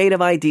lot of creative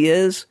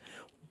ideas,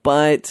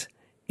 but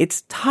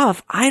it's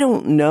tough. I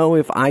don't know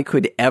if I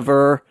could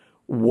ever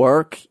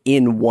work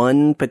in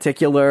one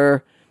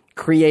particular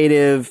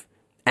creative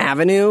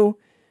avenue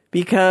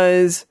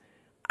because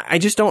I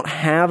just don't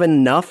have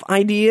enough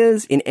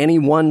ideas in any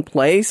one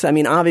place. I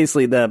mean,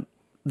 obviously the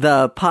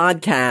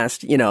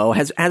podcast,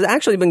 has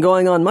actually been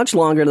going on much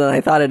longer than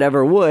I thought it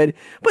ever would,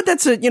 but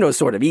that's,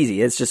 sort of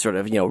easy. It's just sort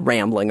of,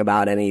 rambling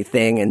about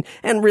anything.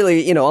 And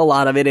really, a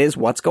lot of it is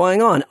what's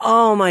going on.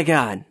 Oh my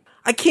God.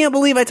 I can't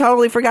believe I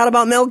totally forgot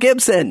about Mel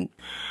Gibson.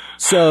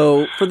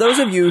 So for those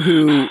of you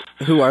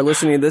who are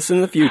listening to this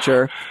in the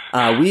future,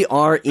 we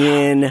are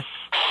in,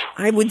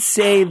 I would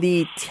say,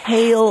 the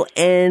tail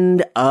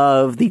end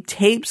of the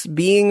tapes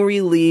being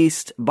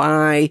released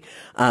by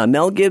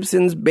Mel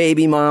Gibson's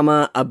baby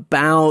mama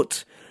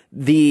about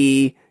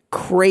the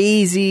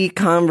crazy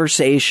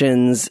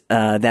conversations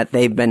that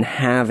they've been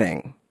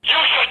having. You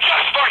should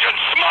just fucking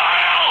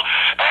smile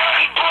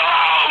and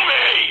blow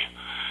me,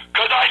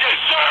 'cause I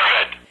deserve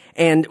it.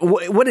 And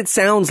what it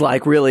sounds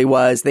like really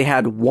was they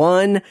had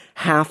 1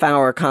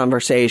 half-hour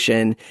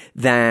conversation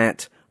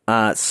that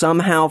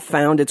somehow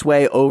found its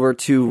way over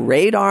to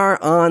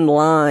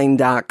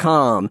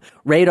RadarOnline.com.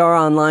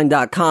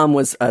 RadarOnline.com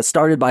was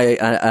started by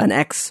an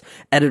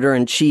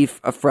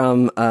ex-editor-in-chief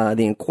from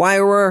the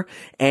Inquirer,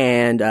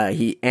 and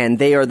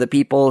they are the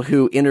people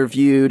who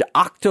interviewed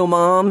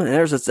Octomom.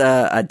 There's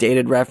a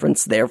dated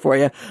reference there for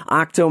you.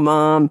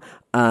 Octomom.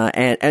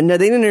 And no,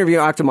 they didn't interview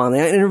Octomom.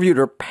 They interviewed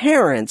her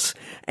parents,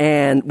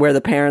 and where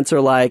the parents are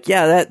like,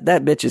 yeah,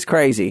 that bitch is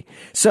crazy.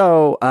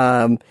 So,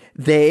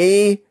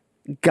 they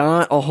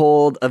got a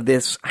hold of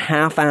this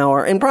half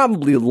hour and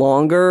probably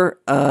longer,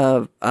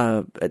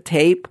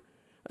 tape.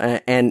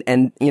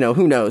 And, you know,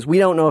 who knows? We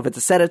don't know if it's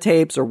a set of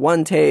tapes or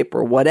one tape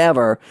or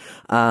whatever.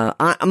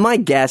 My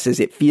guess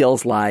is it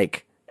feels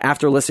like,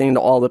 after listening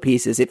to all the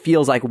pieces, it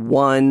feels like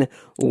one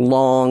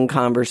long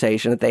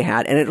conversation that they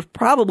had. And it was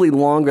probably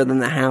longer than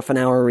the half an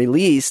hour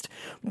released.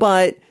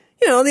 But,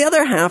 you know, the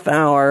other half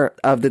hour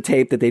of the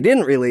tape that they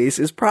didn't release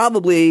is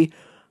probably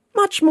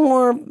much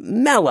more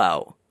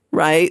mellow,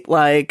 right?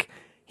 Like,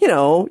 you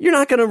know, you're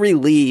not going to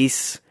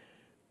release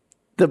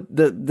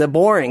the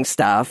boring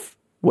stuff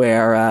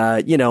where,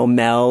 you know,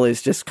 Mel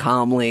is just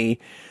calmly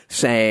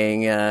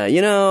saying,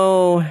 you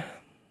know,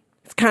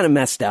 it's kind of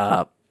messed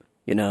up,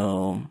 you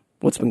know.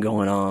 What's been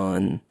going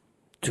on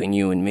between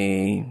you and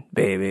me,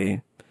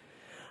 baby?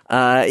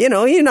 You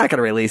know, you're not going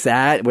to release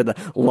that with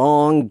the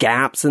long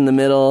gaps in the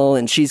middle,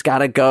 and she's got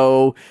to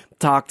go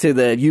talk to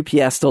the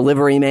UPS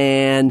delivery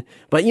man.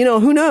 But, you know,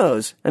 who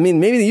knows? I mean,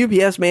 maybe the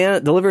UPS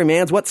delivery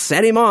man's what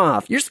set him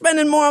off. You're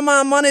spending more of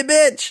my money,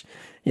 bitch.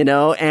 You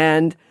know,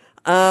 and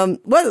well,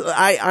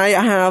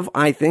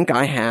 I think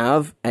I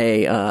have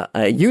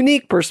a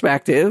unique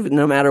perspective,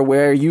 no matter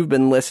where you've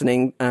been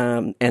listening,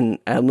 and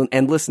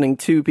listening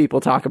to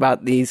people talk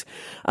about these,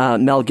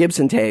 Mel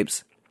Gibson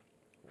tapes.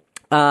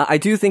 I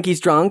do think he's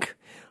drunk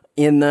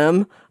in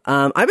them.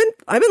 I've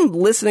been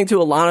listening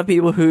to a lot of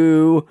people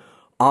who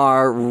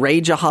are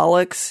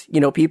rageaholics, you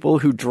know, people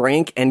who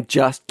drink and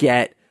just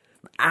get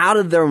out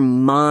of their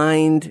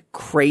mind,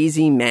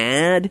 crazy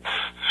mad.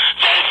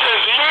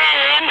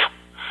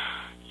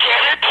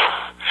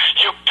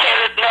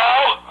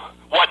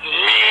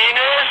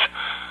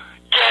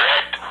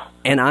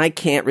 And I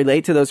can't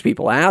relate to those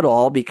people at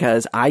all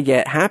because I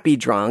get happy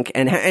drunk,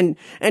 and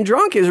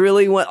drunk is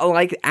really what,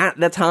 like, at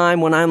the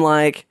time when I'm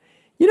like,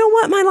 you know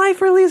what, my life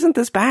really isn't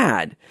this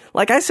bad.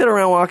 Like, I sit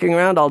around walking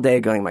around all day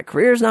going, my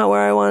career's not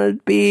where I wanted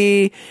to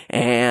be,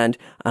 and,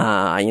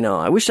 you know,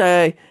 I wish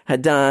I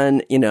had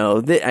done, you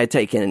know, I'd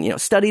taken, you know,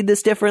 studied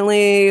this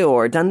differently,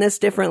 or done this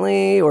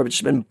differently, or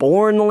just been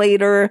born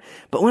later.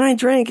 But when I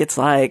drink, it's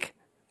like,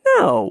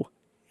 no.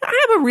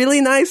 I have a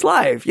really nice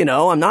life, you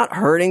know, I'm not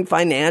hurting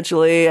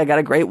financially, I got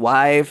a great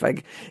wife,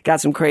 I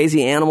got some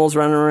crazy animals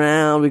running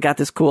around, we got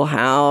this cool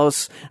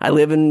house, I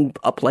live in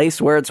a place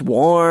where it's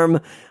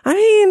warm. I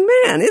mean,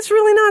 man, it's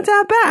really not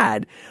that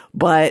bad.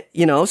 But,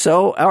 you know,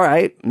 so, all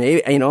right,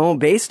 maybe, you know,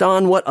 based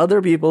on what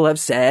other people have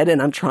said,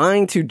 and I'm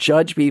trying to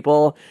judge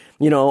people,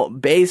 you know,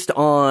 based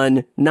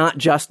on not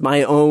just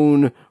my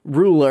own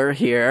ruler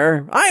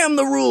here. I am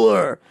the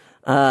ruler.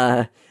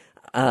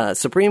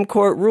 Supreme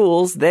Court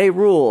rules, they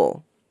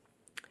rule.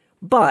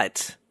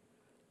 But,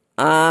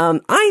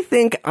 I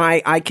think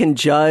I can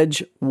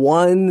judge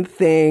one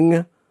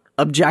thing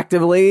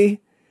objectively,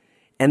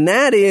 and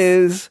that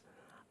is,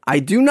 I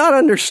do not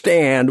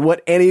understand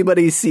what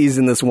anybody sees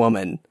in this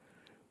woman.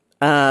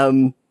 She,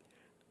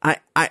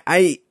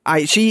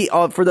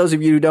 for those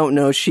of you who don't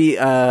know, she,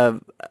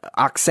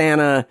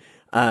 Oksana,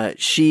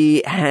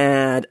 she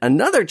had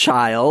another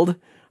child.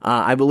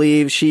 I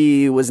believe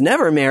she was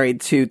never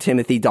married to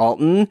Timothy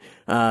Dalton,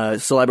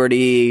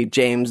 celebrity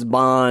James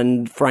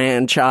Bond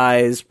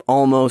franchise,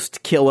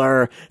 almost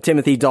killer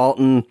Timothy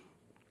Dalton.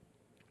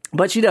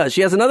 But she does. She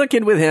has another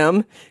kid with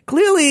him.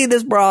 Clearly,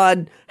 this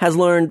broad has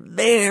learned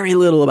very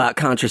little about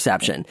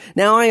contraception.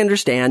 Now, I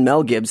understand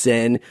Mel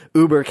Gibson,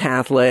 uber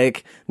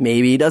Catholic,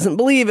 maybe doesn't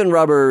believe in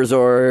rubbers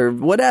or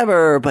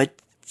whatever, but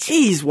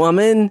geez,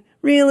 woman,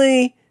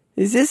 really?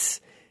 Is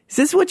this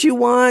what you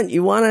want?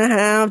 You want to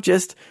have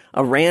just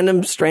a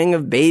random string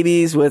of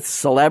babies with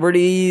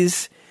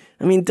celebrities?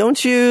 I mean,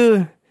 don't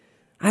you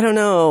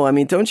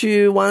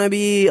want to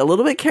be a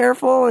little bit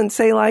careful and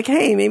say, like,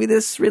 hey, maybe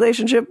this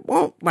relationship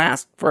won't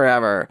last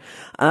forever?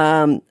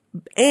 And,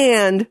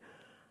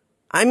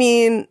 I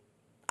mean,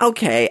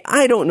 okay,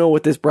 I don't know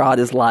what this broad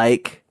is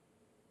like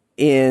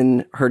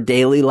in her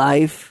daily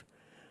life.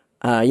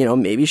 You know,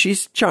 maybe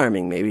she's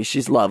charming, maybe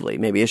she's lovely,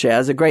 maybe she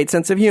has a great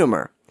sense of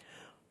humor.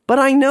 But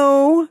I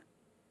know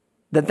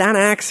that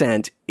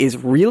accent is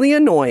really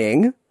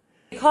annoying.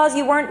 Because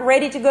you weren't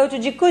ready to go to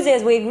jacuzzi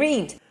as we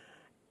agreed.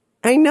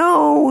 I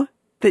know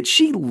that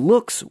she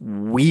looks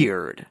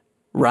weird,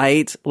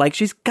 right? Like,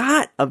 she's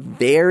got a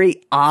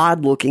very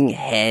odd-looking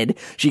head.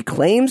 She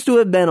claims to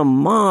have been a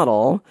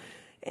model.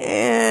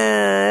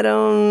 I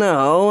don't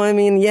know. I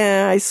mean,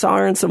 yeah, I saw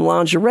her in some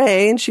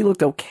lingerie, and she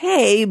looked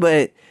okay,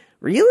 but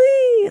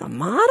really? A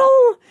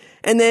model?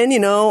 And then,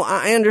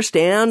 I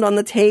understand on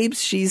the tapes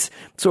she's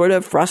sort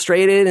of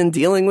frustrated and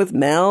dealing with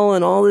Mel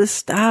and all this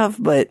stuff,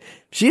 but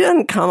she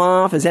doesn't come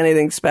off as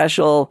anything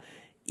special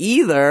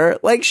either.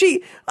 Like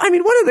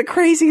one of the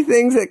crazy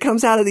things that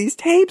comes out of these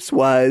tapes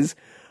was,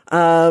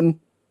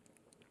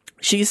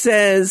 she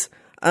says,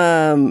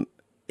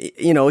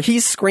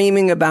 he's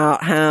screaming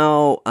about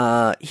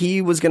how,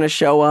 he was going to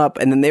show up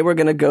and then they were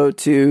going to go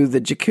to the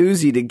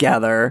jacuzzi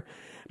together,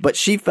 but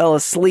she fell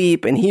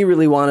asleep and he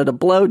really wanted a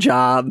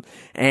blowjob.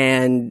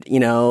 And,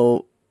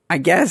 I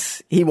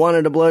guess he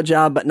wanted a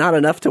blowjob, but not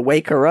enough to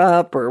wake her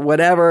up or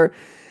whatever.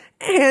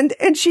 And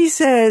she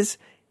says,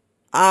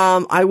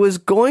 I was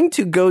going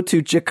to go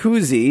to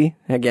jacuzzi.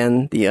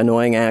 Again, the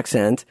annoying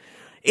accent.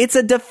 It's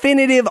a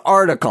definitive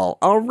article.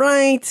 All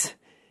right.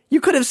 You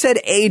could have said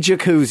a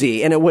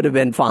jacuzzi and it would have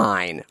been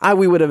fine. It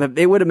would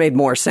have made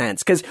more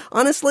sense. Cause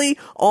honestly,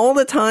 all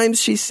the times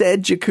she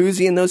said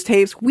jacuzzi in those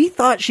tapes, we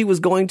thought she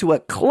was going to a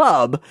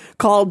club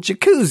called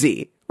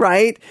Jacuzzi,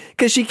 right?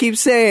 Cause she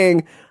keeps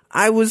saying,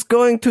 I was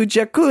going to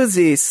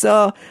jacuzzi,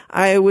 so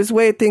I was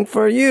waiting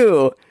for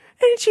you.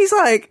 And she's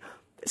like,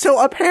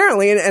 so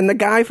apparently, and the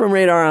guy from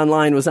Radar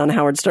Online was on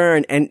Howard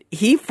Stern and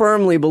he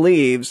firmly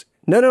believes,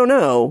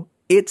 no,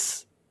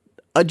 it's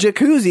a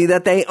jacuzzi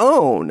that they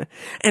own.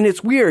 And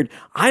it's weird.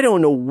 I don't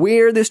know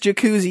where this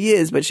jacuzzi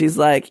is, but she's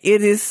like,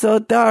 it is so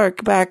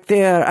dark back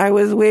there. I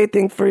was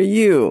waiting for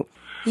you.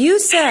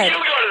 You said... You go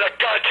to that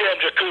goddamn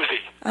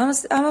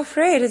jacuzzi. I'm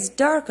afraid it's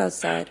dark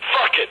outside.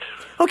 Fuck it.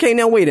 Okay,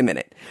 now wait a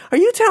minute. Are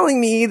you telling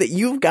me that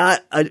you've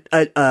got a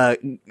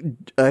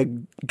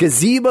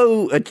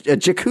gazebo, a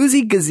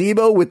jacuzzi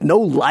gazebo with no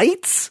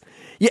lights?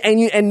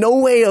 And no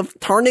way of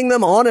turning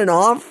them on and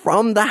off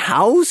from the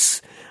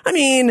house? I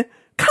mean...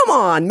 Come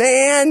on,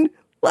 man.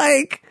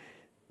 Like,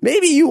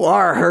 maybe you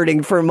are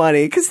hurting for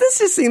money, because this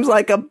just seems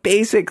like a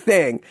basic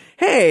thing.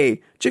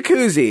 Hey,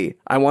 jacuzzi.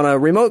 I want a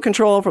remote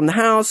control from the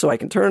house so I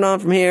can turn it on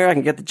from here. I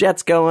can get the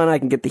jets going. I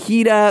can get the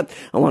heat up.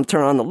 I want to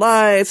turn on the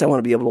lights. I want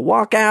to be able to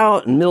walk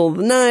out in the middle of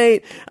the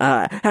night,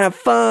 have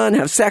fun,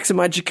 have sex in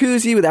my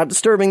jacuzzi without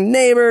disturbing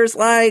neighbors.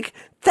 Like,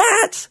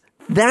 that's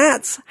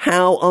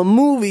how a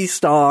movie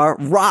star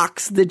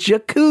rocks the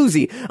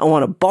jacuzzi. I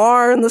want a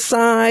bar on the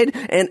side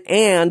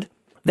and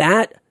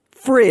that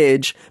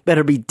fridge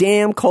better be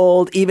damn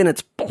cold, even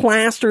it's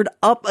plastered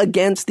up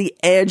against the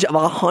edge of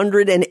a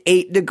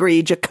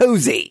 108-degree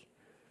jacuzzi.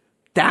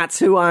 That's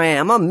who I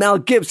am. I'm Mel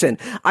Gibson.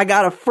 I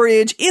got a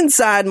fridge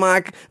inside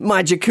my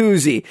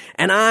jacuzzi,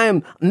 and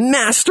I'm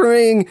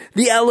mastering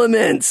the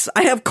elements.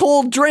 I have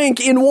cold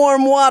drink in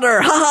warm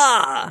water. Ha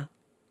ha!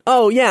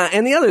 Oh, yeah,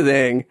 and the other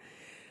thing,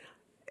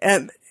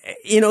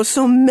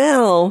 so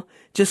Mel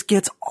just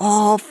gets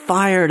all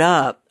fired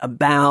up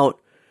about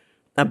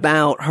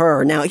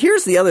her. Now,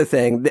 here's the other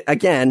thing.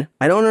 Again,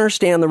 I don't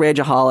understand the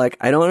rageaholic.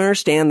 I don't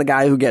understand the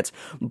guy who gets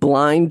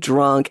blind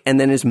drunk and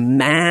then is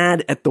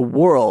mad at the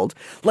world.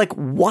 Like,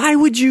 why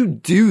would you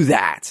do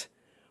that?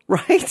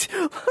 Right?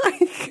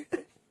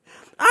 Like,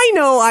 I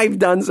know I've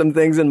done some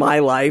things in my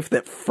life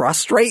that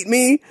frustrate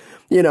me,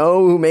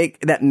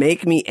 that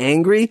make me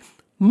angry.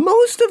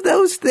 Most of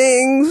those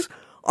things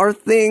are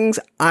things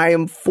I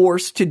am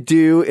forced to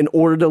do in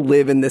order to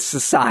live in this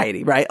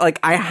society, right? Like,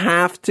 I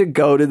have to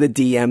go to the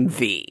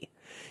DMV.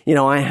 I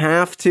don't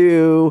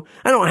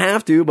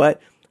have to,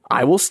 but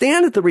I will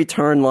stand at the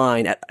return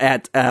line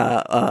at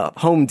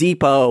Home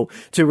Depot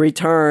to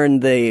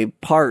return the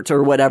part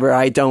or whatever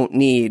I don't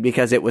need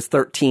because it was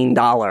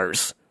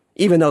 $13,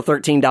 even though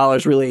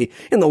 $13 really,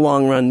 in the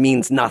long run,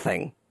 means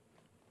nothing.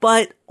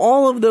 But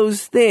all of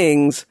those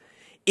things,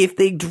 if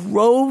they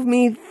drove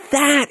me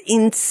that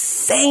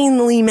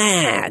insanely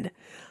mad,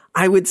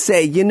 I would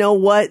say, you know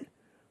what?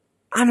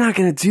 I'm not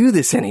going to do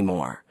this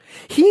anymore.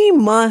 He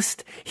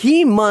must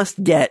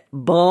get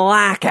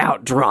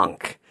blackout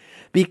drunk,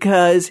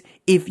 because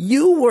if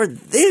you were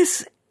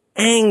this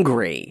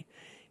angry,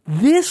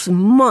 this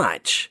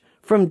much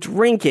from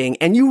drinking,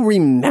 and you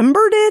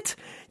remembered it,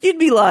 you'd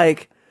be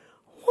like,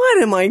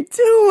 what am I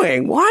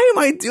doing? Why am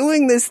I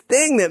doing this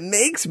thing that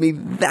makes me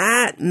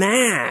that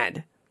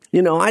mad?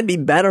 I'd be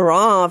better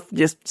off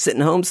just sitting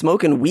home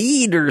smoking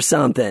weed or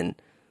something,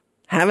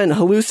 having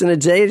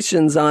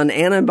hallucinations on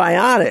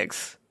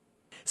antibiotics.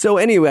 So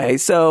anyway,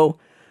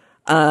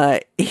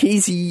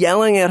 he's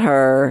yelling at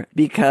her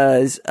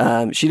because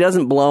she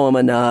doesn't blow him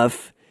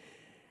enough.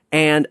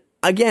 And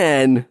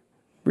again,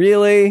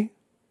 really?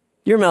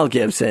 You're Mel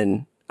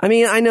Gibson. I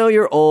mean, I know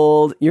you're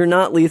old. You're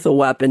not Lethal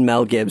Weapon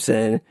Mel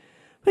Gibson.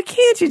 But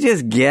can't you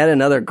just get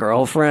another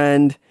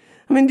girlfriend?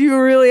 I mean, do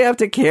you really have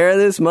to care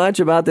this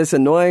much about this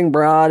annoying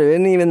broad who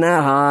isn't even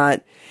that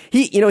hot?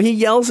 He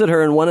yells at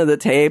her in one of the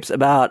tapes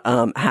about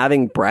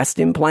having breast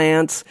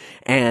implants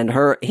and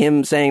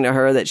him saying to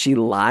her that she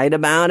lied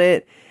about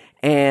it.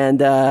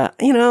 And, I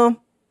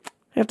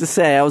have to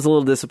say, I was a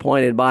little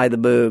disappointed by the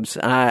boobs.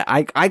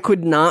 I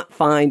could not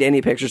find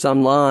any pictures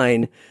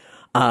online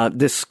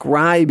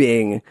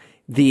describing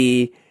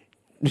the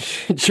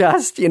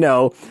just,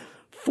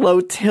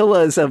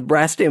 flotillas of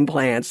breast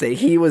implants that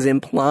he was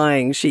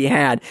implying she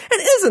had.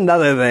 And here's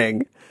another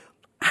thing.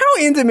 how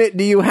intimate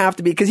do you have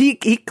to be? Because he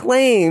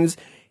claims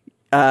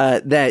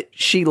that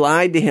she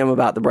lied to him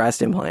about the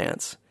breast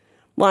implants.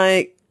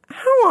 Like,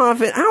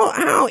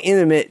 how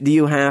intimate do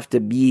you have to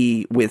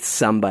be with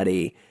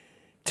somebody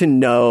to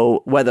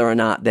know whether or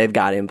not they've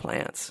got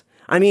implants?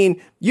 I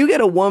mean, you get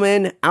a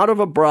woman out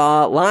of a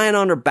bra, lying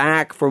on her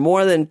back for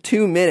more than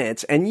 2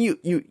 minutes, and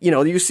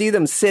you see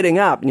them sitting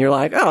up, and you're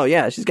like, oh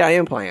yeah, she's got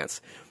implants.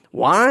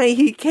 Why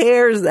he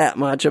cares that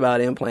much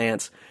about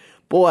implants?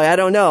 Boy, I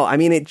don't know. I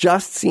mean, it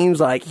just seems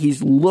like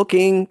he's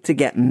looking to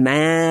get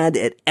mad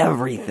at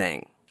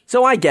everything.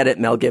 So I get it,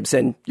 Mel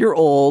Gibson. You're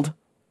old.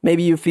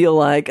 Maybe you feel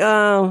like,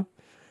 oh,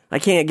 I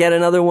can't get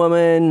another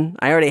woman.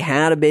 I already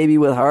had a baby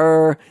with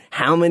her.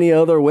 How many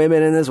other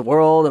women in this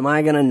world am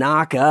I going to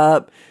knock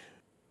up?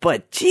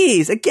 But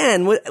geez,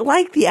 again,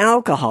 like the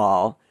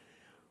alcohol,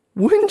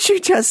 wouldn't you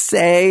just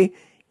say,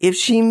 if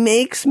she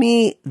makes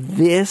me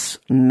this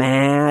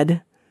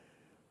mad,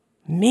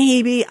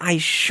 maybe I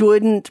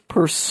shouldn't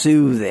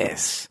pursue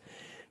this.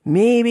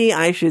 Maybe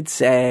I should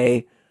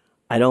say,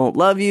 I don't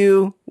love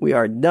you. We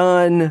are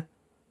done.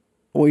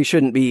 We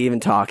shouldn't be even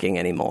talking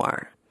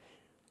anymore.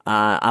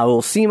 I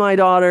will see my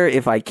daughter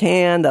if I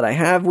can that I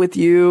have with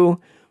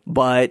you,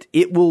 but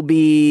it will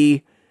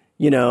be,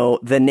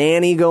 the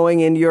nanny going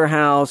into your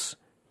house,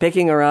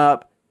 picking her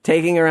up,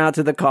 taking her out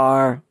to the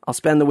car. I'll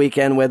spend the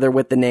weekend with her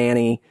with the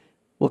nanny.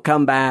 We'll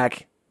come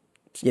back,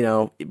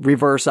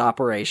 reverse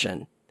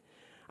operation.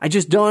 I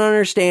just don't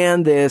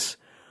understand this.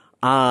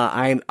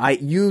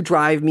 You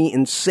drive me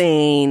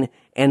insane,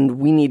 and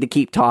we need to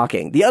keep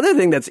talking. The other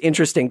thing that's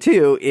interesting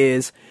too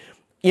is,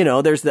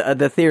 there's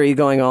the theory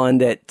going on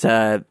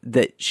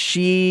that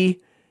she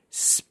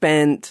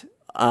spent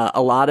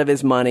a lot of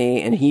his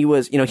money, and he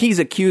was, he's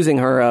accusing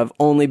her of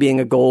only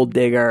being a gold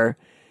digger.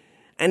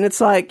 And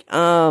it's like,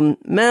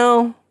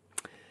 Mel,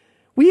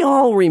 we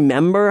all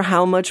remember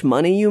how much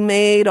money you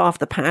made off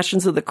the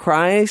Passions of the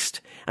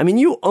Christ. I mean,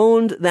 you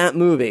owned that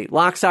movie,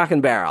 Lock, Stock,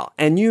 and Barrel,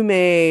 and you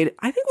made,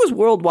 I think it was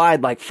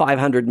worldwide, like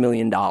 $500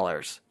 million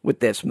with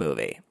this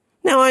movie.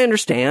 Now, I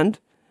understand,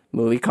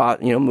 movies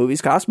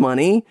cost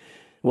money.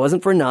 It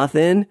wasn't for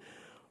nothing,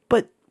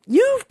 but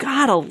you've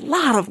got a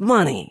lot of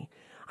money.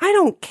 I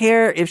don't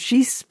care if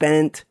she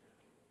spent,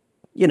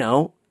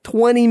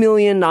 $20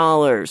 million.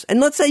 And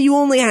let's say you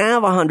only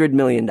have $100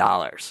 million.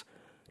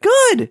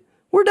 Good.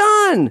 We're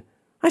done.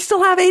 I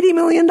still have $80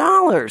 million.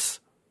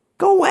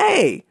 Go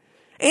away.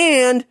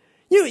 And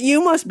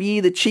you must be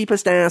the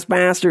cheapest ass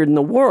bastard in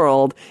the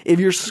world if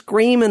you're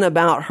screaming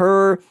about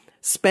her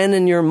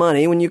spending your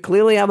money when you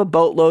clearly have a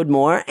boatload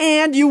more,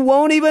 and you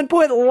won't even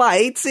put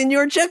lights in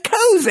your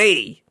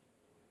jacuzzi.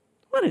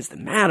 What is the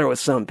matter with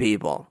some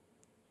people?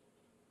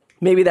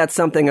 Maybe that's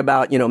something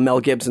about,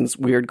 Mel Gibson's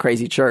weird,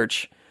 crazy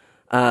church,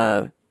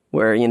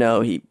 where,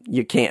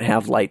 you can't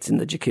have lights in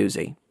the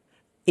jacuzzi.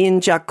 In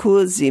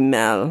jacuzzi,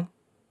 Mel.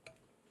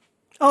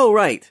 Oh,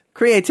 right.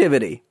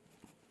 Creativity.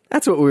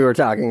 That's what we were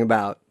talking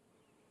about.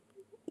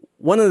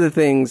 One of the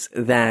things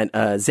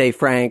that Ze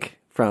Frank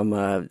from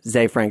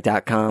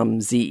zefrank.com,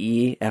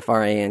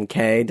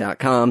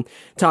 zefrank.com,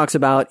 talks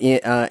about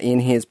in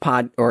his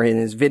in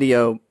his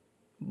video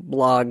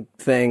blog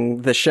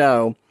thing, the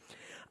show,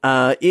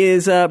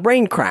 is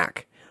brain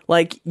crack.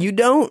 Like, you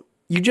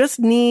just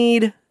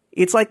need,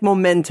 it's like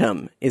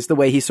momentum is the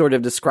way he sort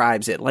of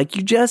describes it. Like,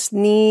 you just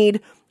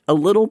need a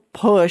little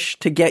push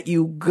to get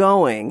you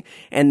going.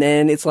 And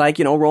then it's like,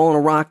 rolling a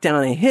rock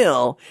down a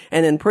hill.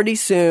 And then pretty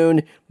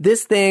soon,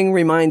 this thing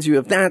reminds you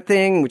of that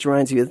thing, which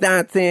reminds you of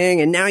that thing.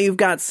 And now you've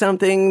got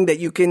something that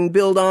you can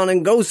build on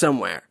and go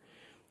somewhere.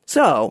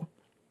 So,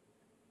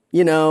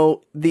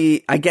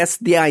 I guess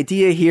the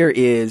idea here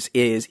is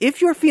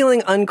if you're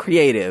feeling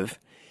uncreative,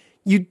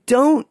 you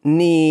don't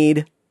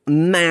need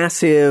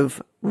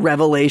massive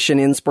revelation,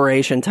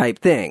 inspiration type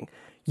thing.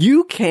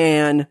 You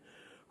can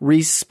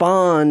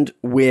respond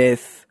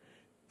with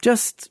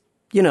just,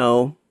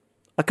 a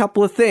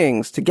couple of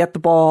things to get the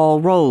ball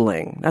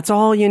rolling. That's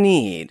all you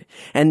need.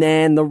 And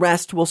then the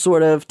rest will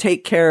sort of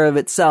take care of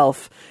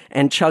itself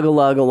and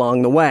chug-a-lug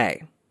along the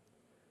way.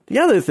 The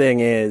other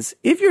thing is,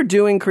 if you're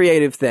doing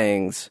creative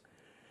things,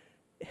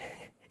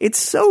 it's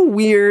so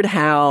weird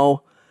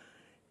how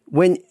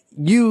when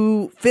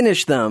you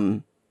finish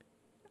them,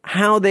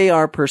 how they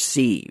are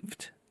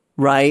perceived,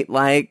 right?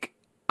 Like,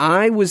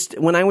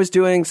 when I was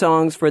doing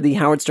songs for the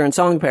Howard Stern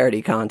Song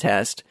Parody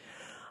Contest,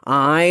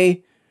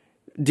 I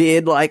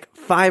did like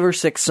 5 or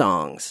 6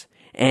 songs,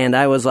 and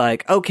I was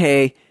like,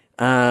 okay,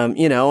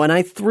 and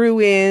I threw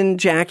in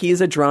Jackie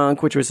is a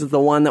Drunk, which was the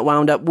one that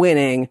wound up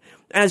winning,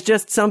 as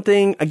just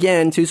something,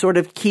 again, to sort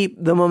of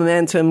keep the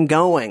momentum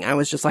going. I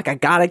was just like, I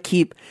gotta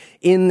keep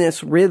in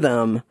this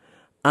rhythm.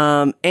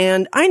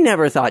 And I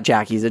never thought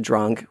Jackie's a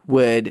Drunk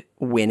would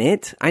win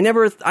it.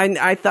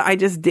 I thought I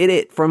just did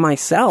it for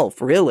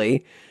myself,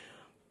 really.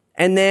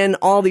 And then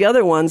all the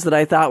other ones that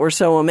I thought were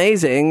so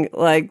amazing,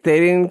 like, they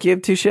didn't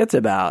give 2 shits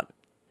about.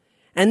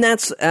 And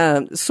that's,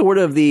 sort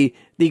of the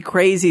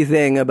crazy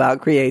thing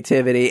about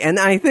creativity. And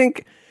I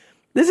think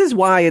this is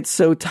why it's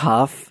so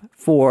tough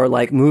for,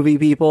 like, movie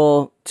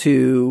people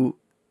to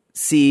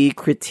see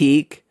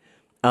critique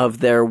of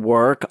their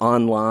work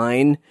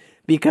online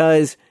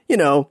because, you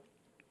know,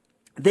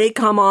 they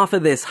come off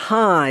of this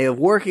high of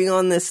working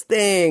on this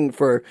thing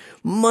for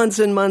months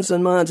and months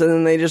and months, and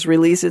then they just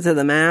release it to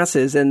the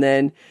masses, and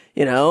then,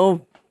 you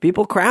know,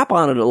 people crap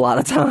on it a lot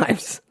of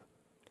times.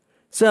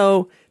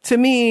 So, to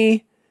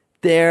me,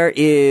 there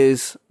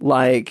is,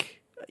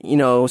 like, you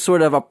know,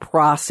 sort of a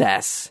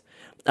process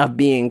of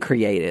being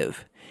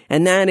creative.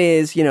 And that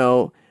is, you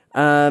know,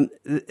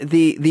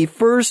 the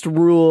first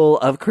rule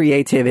of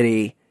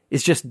creativity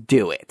is just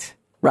do it,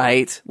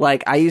 right?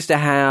 Like, I used to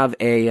have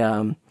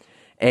a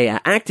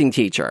acting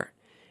teacher,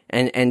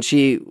 and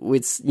she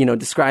would, you know,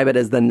 describe it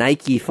as the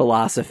Nike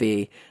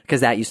philosophy,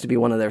 because that used to be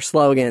one of their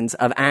slogans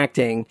of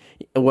acting,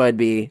 would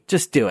be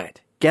just do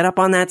it. Get up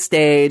on that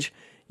stage.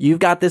 You've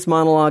got this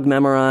monologue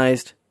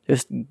memorized.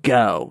 Just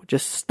go.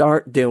 Just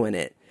start doing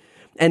it.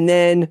 And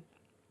then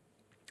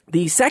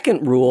the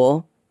second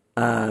rule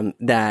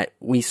that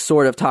we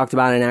sort of talked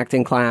about in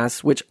acting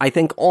class, which I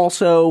think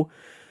also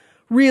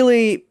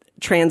really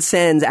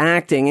transcends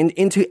acting and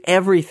into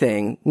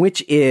everything,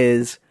 which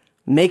is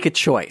make a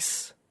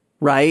choice,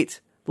 right?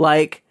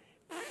 Like,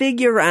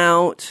 figure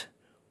out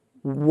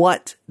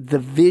what the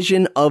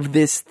vision of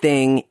this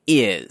thing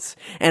is.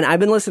 And I've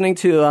been listening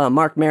to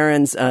Mark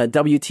Maron's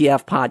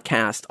WTF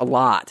podcast a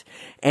lot.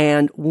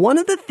 And one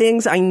of the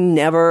things a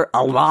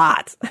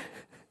lot.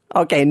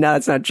 Okay, no,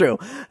 that's not true.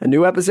 A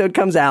new episode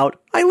comes out.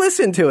 I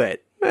listen to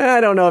it. I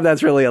don't know if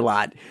that's really a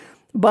lot.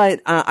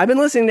 But I've been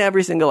listening to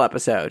every single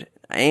episode.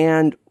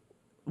 And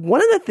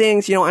one of the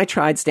things, you know, I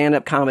tried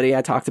stand-up comedy.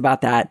 I talked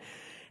about that.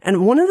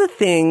 And one of the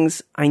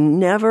things I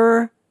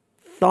never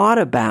thought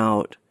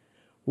about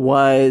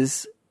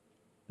was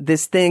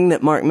this thing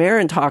that Mark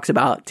Maron talks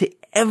about to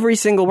every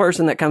single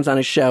person that comes on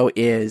his show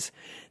is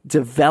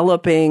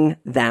developing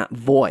that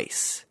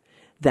voice,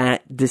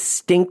 that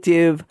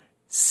distinctive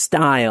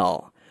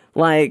style.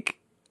 Like,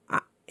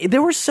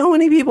 there were so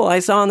many people I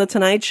saw on The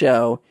Tonight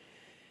Show.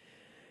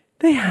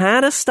 They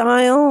had a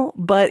style,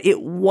 but it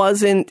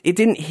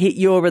didn't hit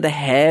you over the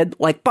head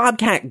like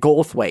Bobcat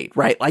Goldthwait,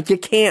 right? Like, you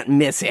can't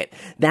miss it.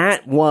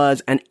 That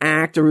was an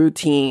act, a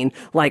routine,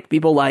 like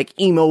people like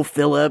Emo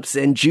Phillips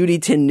and Judy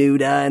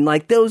Tenuta, and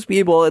like those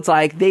people, it's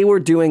like they were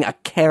doing a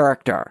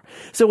character.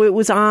 So it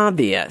was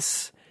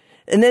obvious.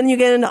 And then you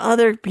get into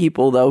other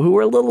people, though, who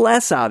were a little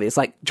less obvious,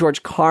 like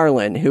George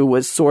Carlin, who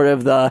was sort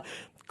of the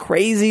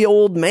crazy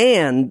old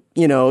man,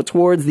 you know,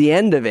 towards the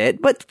end of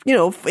it, but, you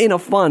know, in a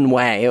fun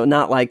way,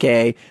 not like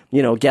a,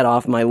 you know, get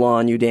off my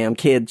lawn, you damn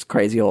kids,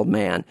 crazy old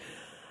man.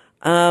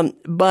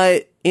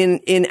 But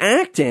in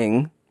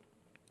acting,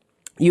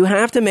 you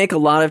have to make a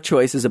lot of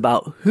choices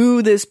about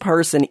who this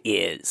person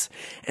is.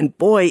 And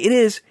boy, it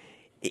is,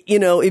 you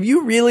know, if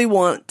you really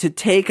want to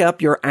take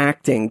up your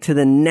acting to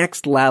the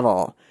next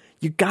level,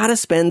 you gotta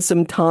spend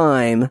some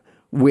time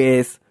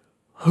with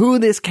who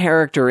this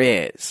character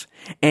is.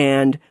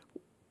 And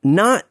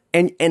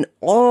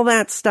all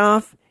that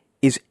stuff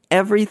is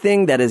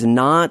everything that is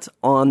not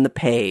on the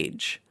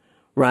page,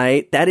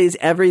 right? That is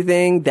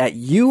everything that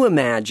you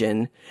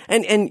imagine,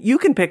 and you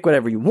can pick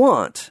whatever you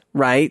want,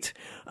 right?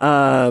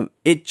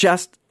 It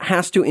just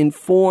has to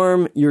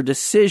inform your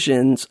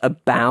decisions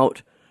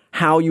about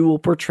how you will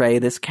portray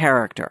this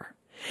character.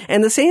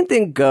 And the same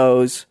thing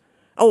goes.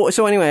 Oh,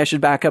 so anyway, I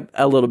should back up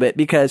a little bit,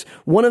 because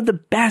one of the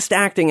best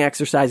acting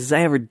exercises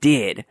I ever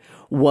did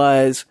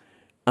was,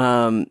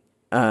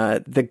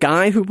 the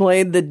guy who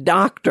played the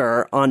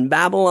doctor on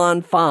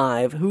Babylon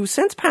 5, who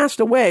since passed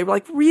away,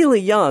 like really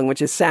young,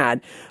 which is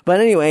sad. But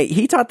anyway,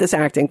 he taught this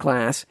acting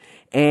class,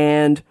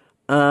 and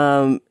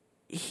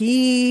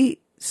he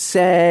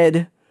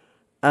said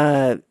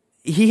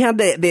he had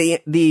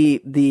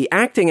the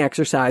acting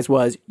exercise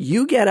was,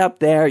 you get up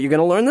there, you're going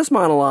to learn this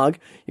monologue,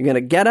 you're going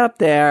to get up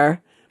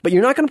there, but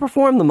you're not going to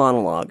perform the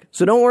monologue.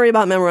 So don't worry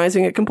about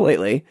memorizing it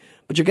completely,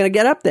 but you're going to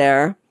get up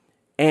there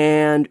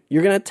and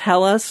you're going to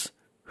tell us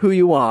who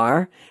you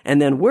are,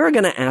 and then we're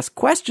going to ask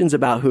questions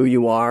about who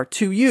you are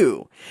to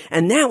you.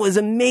 And that was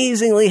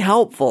amazingly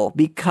helpful,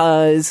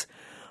 because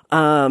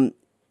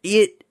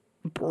it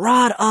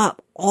brought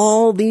up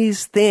all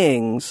these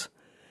things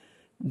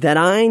that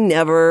I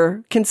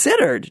never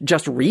considered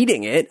just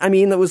reading it. I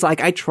mean, it was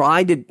like I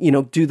tried to, you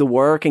know, do the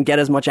work and get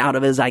as much out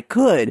of it as I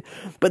could,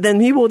 but then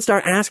people would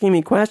start asking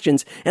me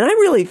questions, and I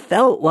really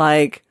felt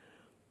like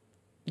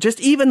just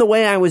even the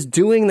way I was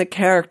doing the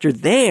character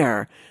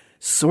there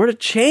sort of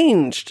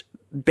changed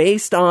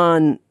based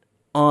on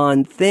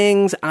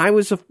things I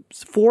was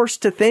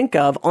forced to think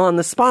of on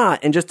the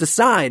spot and just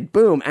decide,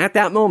 boom, at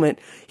that moment,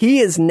 he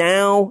is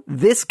now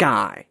this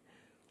guy.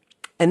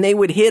 And they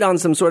would hit on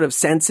some sort of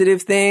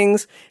sensitive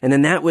things, and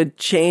then that would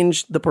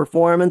change the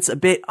performance a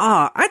bit.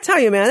 I tell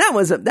you, man, that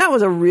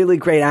was a really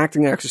great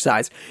acting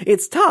exercise.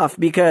 It's tough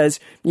because,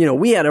 you know,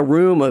 we had a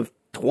room of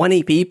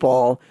 20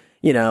 people,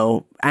 you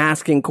know,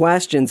 asking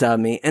questions of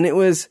me, and it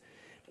was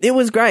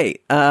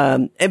great.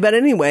 But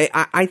anyway,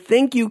 I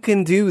think you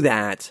can do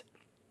that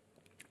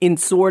in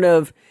sort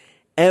of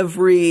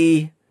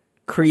every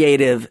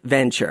creative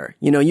venture.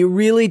 You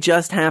really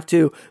just have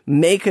to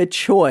make a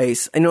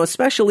choice.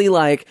 Especially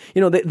like,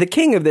 the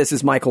king of this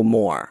is Michael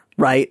Moore,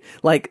 right?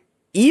 Like,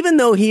 even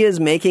though he is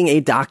making a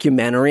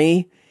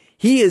documentary,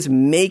 he is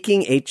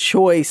making a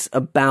choice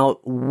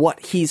about what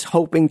he's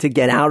hoping to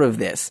get out of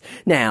this.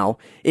 Now,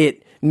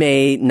 it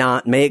may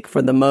not make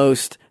for the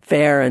most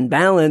fair and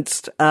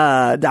balanced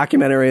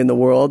documentary in the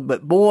world,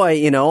 but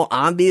boy,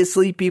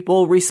 obviously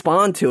people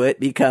respond to it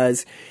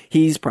because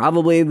he's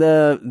probably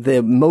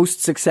the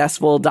most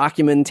successful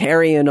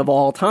documentarian of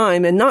all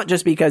time, and not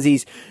just because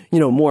he's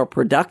more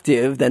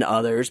productive than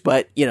others,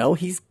 but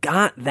he's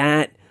got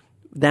that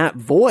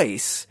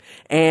voice.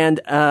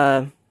 And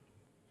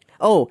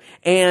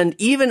and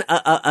even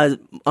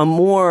a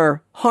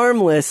more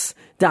harmless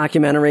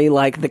documentary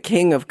like The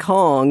King of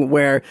Kong,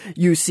 where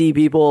you see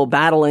people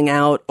battling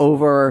out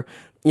over,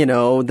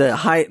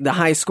 the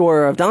high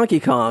score of Donkey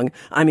Kong.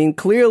 I mean,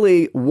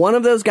 clearly one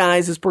of those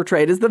guys is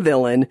portrayed as the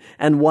villain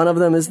and one of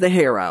them is the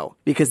hero,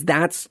 because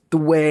that's the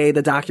way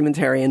the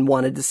documentarian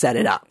wanted to set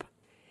it up.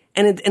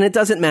 And it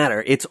doesn't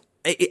matter. It's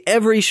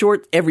every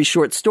short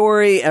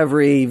story,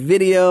 every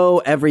video,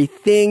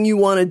 everything you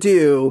want to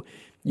do,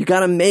 you got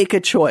to make a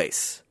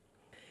choice.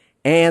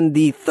 And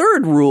the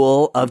third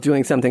rule of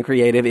doing something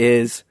creative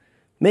is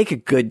make a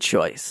good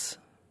choice,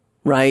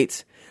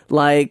 right?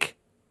 Like,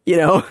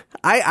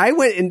 I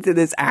went into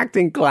this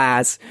acting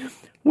class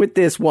with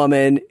this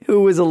woman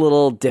who was a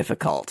little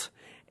difficult,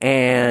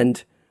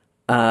 and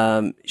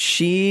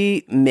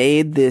she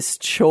made this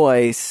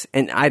choice,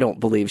 and I don't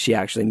believe she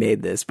actually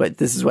made this, but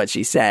this is what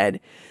she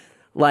said.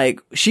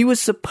 Like, she was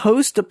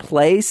supposed to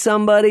play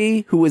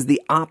somebody who was the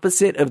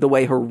opposite of the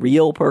way her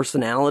real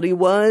personality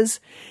was,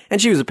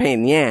 and she was a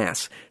pain in the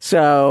ass.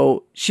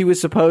 So she was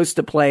supposed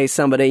to play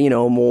somebody,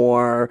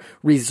 more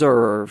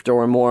reserved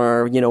or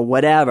more,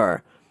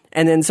 whatever.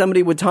 And then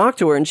somebody would talk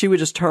to her and she would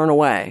just turn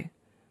away.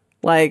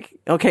 Like,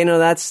 okay, no,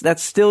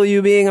 that's still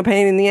you being a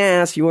pain in the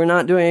ass. You were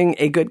not doing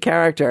a good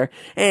character.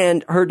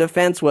 And her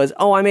defense was,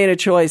 I made a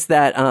choice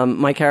that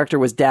my character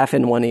was deaf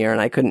in one ear and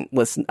I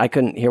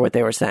couldn't hear what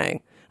they were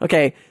saying.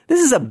 Okay,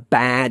 this is a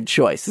bad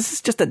choice. This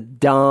is just a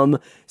dumb,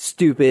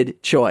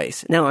 stupid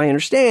choice. Now, I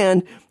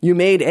understand you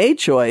made a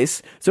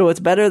choice, so it's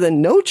better than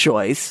no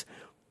choice,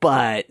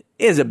 but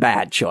it is a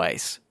bad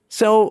choice.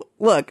 So,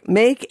 look,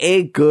 make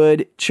a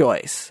good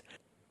choice.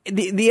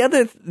 The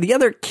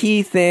other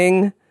key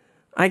thing,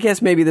 I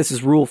guess maybe this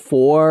is rule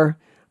 4.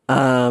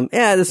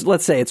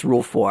 Let's say it's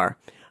rule 4.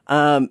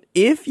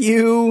 If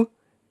you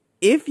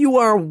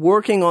are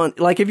working on,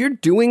 like, if you're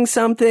doing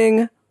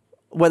something,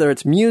 whether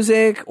it's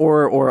music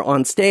or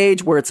on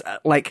stage where it's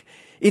like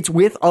it's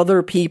with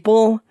other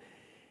people,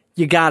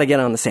 you got to get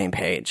on the same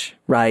page,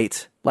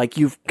 right? Like,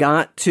 you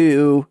got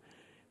to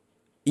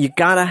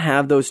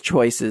have those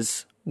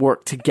choices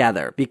work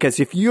together,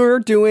 because if you're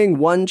doing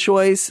one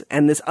choice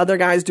and this other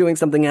guy's doing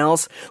something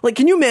else, like,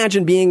 can you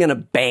imagine being in a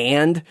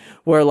band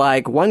where,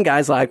 like, one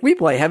guy's like, we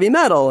play heavy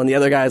metal, and the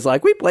other guy's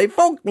like, we play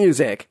folk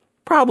music?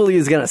 Probably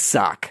is going to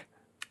suck.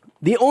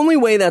 The only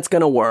way that's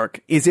going to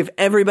work is if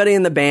everybody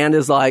in the band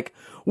is like,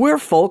 we're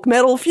folk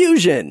metal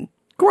fusion.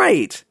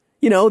 Great.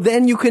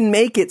 Then you can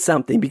make it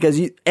something because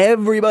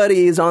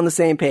everybody is on the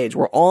same page.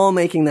 We're all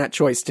making that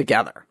choice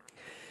together.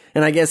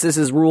 And I guess this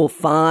is rule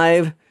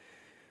 5.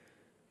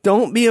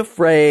 Don't be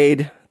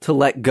afraid to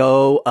let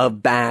go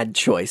of bad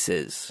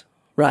choices,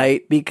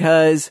 right?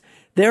 Because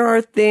there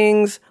are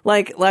things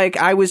like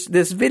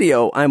this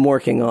video I'm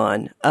working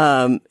on.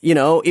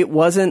 It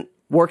wasn't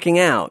working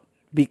out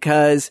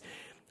because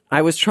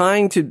I was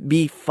trying to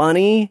be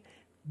funny,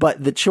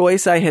 but the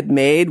choice I had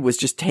made was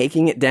just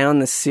taking it down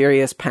the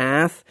serious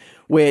path,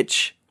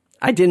 which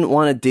I didn't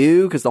want to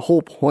do because the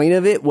whole point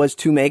of it was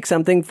to make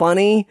something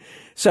funny.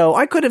 So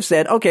I could have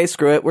said, okay,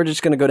 screw it, we're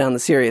just going to go down the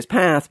serious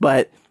path,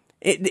 but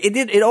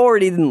it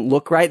already didn't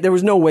look right. There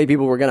was no way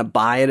people were going to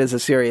buy it as a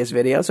serious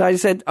video. So I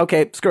just said,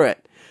 okay, screw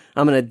it.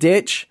 I'm going to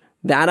ditch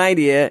that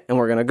idea, and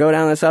we're going to go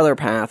down this other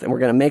path, and we're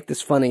going to make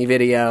this funny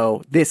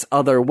video this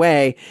other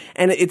way.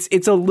 And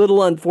it's a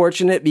little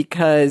unfortunate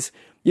because,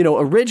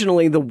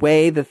 originally the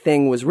way the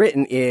thing was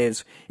written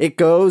is it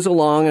goes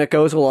along,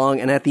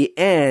 and at the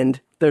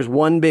end, there's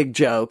one big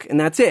joke, and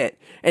that's it.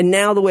 And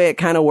now the way it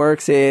kind of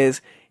works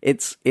is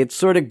it's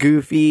sort of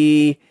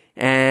goofy,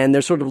 and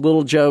there's sort of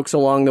little jokes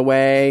along the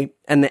way,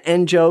 and the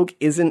end joke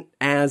isn't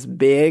as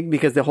big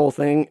because the whole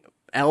thing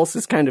else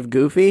is kind of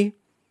goofy.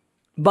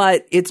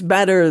 But it's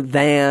better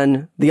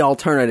than the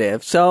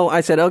alternative. So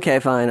I said, okay,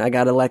 fine. I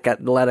gotta let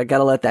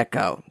that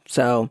go.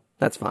 So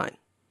that's fine.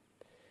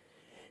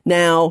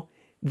 Now,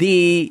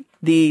 the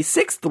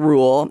 6th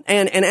rule,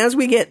 and as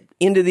we get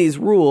into these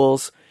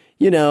rules,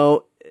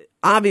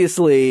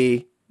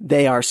 obviously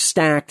they are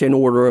stacked in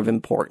order of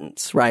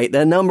importance, right?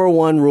 The number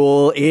 1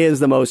 rule is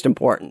the most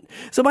important.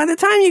 So by the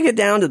time you get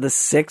down to the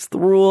 6th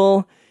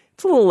rule,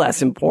 it's a little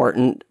less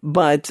important.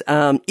 But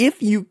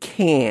if you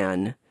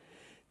can,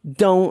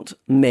 don't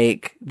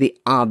make the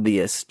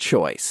obvious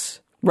choice,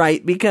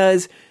 right?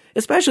 Because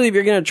especially if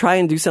you're going to try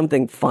and do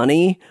something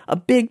funny, a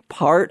big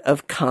part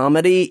of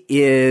comedy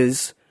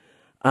is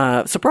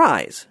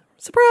surprise.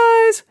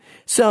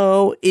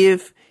 So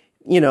if,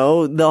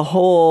 the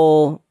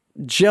whole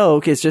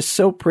joke is just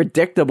so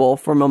predictable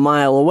from a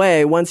mile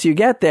away, once you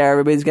get there,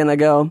 everybody's going to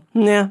go,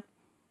 yeah,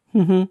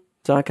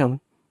 saw it coming.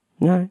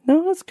 All right,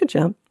 no, that's a good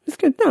job. It's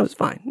good. No, it's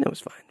fine. Really.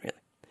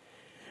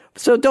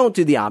 So don't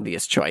do the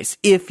obvious choice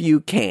if you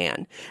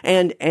can.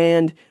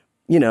 And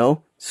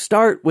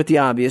start with the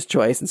obvious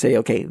choice and say,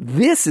 okay,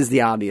 this is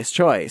the obvious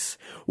choice.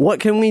 What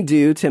can we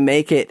do to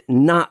make it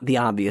not the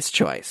obvious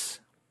choice?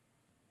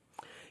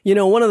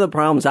 One of the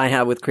problems I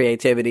have with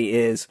creativity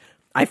is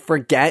I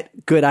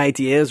forget good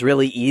ideas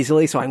really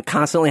easily, so I'm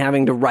constantly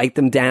having to write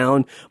them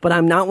down. But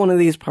I'm not one of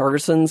these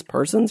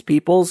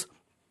peoples,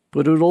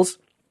 poodles,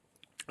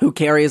 who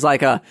carries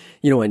like a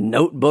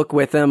notebook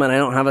with them, and I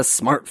don't have a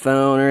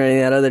smartphone or any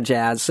of that other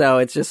jazz. So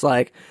it's just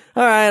like,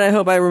 all right, I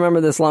hope I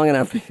remember this long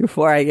enough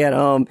before I get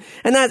home.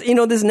 And that's,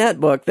 this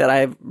netbook that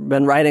I've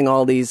been writing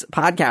all these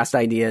podcast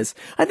ideas,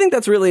 I think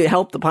that's really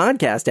helped the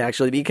podcast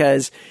actually,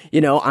 because,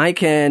 I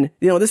can,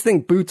 this thing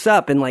boots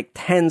up in like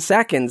 10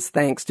 seconds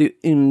thanks to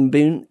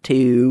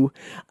Ubuntu.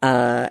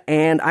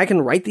 And I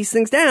can write these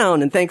things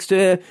down, and thanks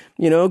to,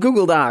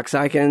 Google Docs,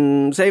 I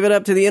can save it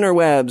up to the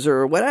interwebs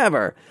or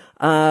whatever.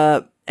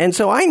 And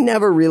so I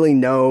never really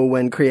know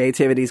when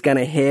creativity is going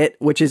to hit,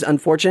 which is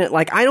unfortunate.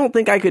 Like, I don't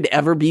think I could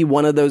ever be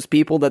one of those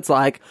people that's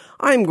like,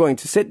 I'm going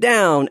to sit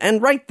down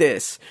and write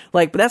this.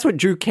 Like, but that's what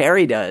Drew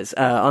Carey does,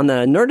 on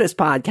the Nerdist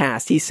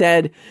podcast. He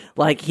said,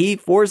 like, he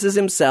forces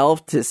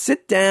himself to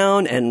sit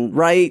down and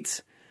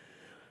write,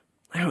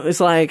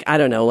 it's like, I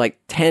don't know, like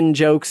 10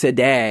 jokes a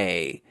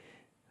day.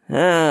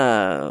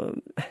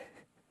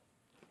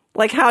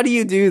 Like, how do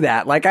you do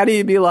that? Like, how do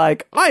you be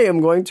like, I am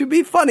going to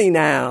be funny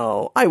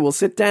now. I will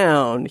sit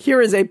down.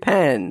 Here is a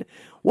pen.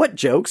 What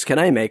jokes can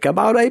I make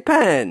about a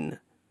pen?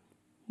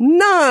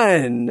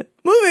 None.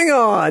 Moving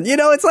on.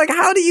 It's like,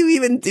 how do you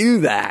even do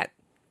that?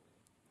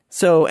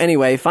 So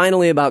anyway,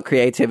 finally about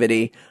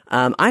creativity.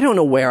 I don't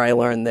know where I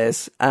learned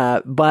this,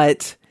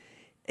 but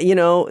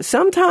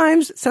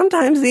sometimes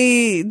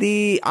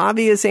the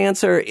obvious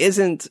answer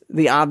isn't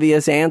the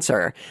obvious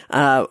answer.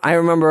 I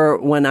remember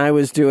when I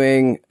was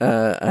doing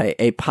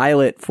a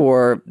pilot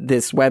for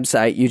this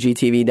website,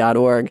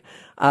 ugtv.org.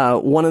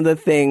 One of the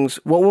things,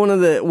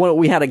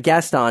 we had a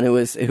guest on who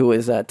was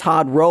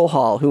Todd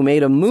Rohal, who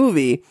made a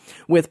movie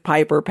with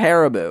Piper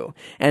Perabo.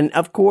 And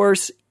of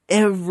course,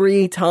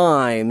 every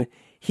time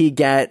he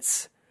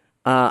gets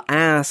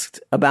asked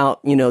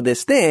about,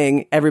 this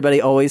thing, everybody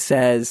always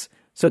says,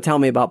 so tell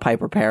me about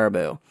Piper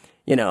Perabo,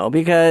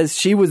 because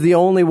she was the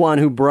only one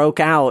who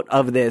broke out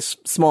of this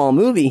small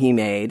movie he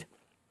made.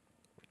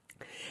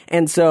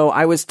 And so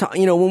I was,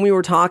 when we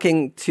were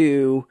talking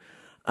to,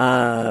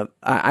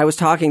 I was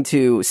talking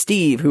to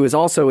Steve, who was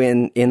also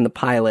in the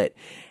pilot,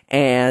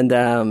 and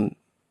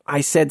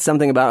I said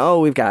something about,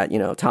 we've got,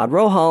 Todd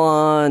Rohal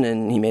on,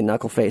 and he made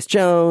Knuckleface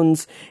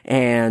Jones,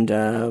 and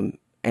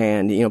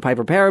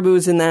Piper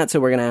Parabo's in that, so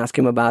we're going to ask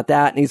him about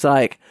that. And he's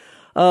like,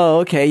 oh,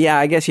 okay, yeah,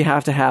 I guess you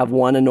have to have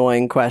one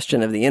annoying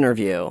question of the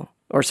interview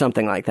or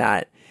something like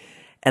that.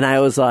 And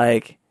I was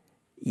like,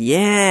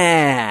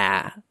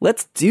 yeah,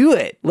 let's do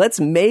it.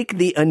 Let's make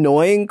the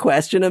annoying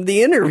question of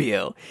the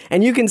interview.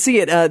 And you can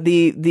see it.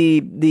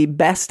 The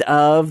best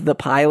of the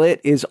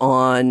pilot is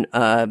on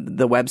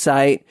the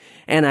website.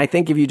 And I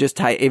think if you just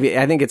I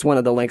think it's one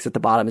of the links at the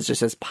bottom. It just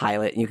says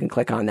pilot, and you can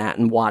click on that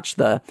and watch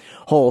the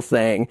whole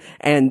thing.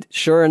 And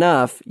sure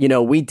enough,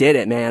 we did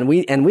it, man.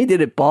 We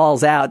did it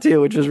balls out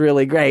too, which was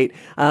really great.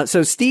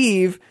 So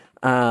Steve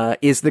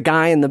is the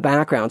guy in the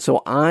background.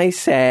 So I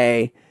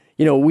say,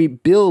 we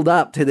build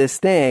up to this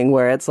thing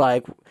where it's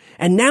like,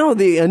 and now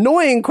the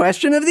annoying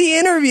question of the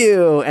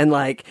interview. And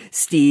like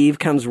Steve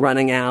comes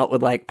running out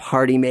with like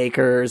party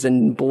makers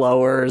and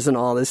blowers and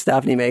all this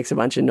stuff. And he makes a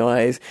bunch of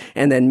noise.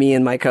 And then me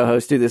and my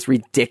co-host do this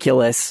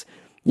ridiculous,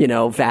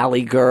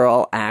 Valley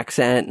Girl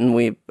accent.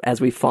 And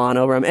as we fawn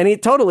over him, and he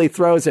totally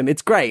throws him.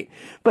 It's great.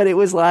 But it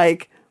was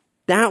like,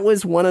 that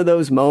was one of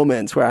those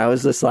moments where I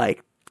was just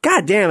like,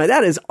 God damn it.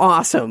 That is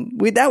awesome.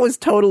 That was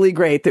totally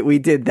great that we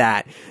did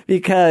that,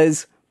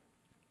 because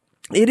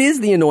it is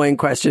the annoying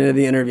question of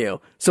the interview.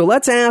 So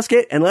let's ask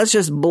it, and let's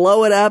just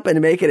blow it up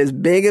and make it as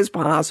big as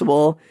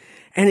possible.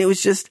 And it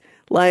was just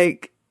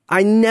like,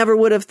 I never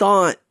would have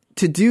thought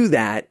to do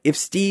that if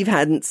Steve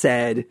hadn't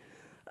said,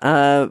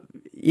 the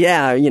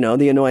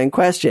annoying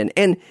question.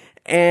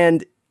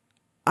 And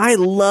I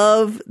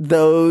love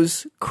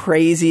those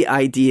crazy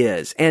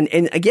ideas. And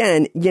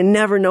again, you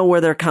never know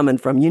where they're coming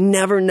from. You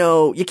never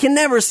know. You can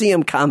never see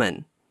them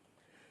coming.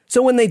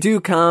 So when they do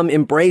come,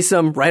 embrace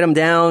them, write them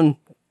down,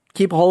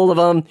 keep hold of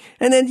them,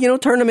 and then,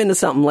 turn them into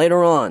something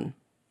later on.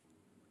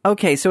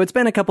 Okay, so it's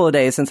been a couple of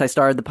days since I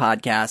started the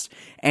podcast,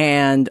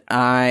 and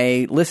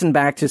I listened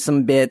back to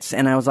some bits,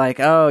 and I was like,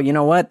 oh, you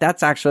know what?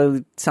 That's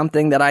actually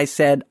something that I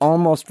said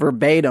almost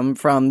verbatim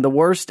from the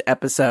worst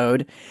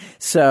episode,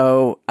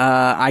 so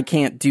I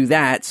can't do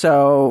that.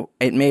 So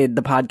it made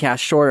the podcast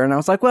shorter, and I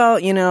was like, well,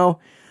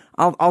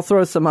 I'll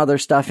throw some other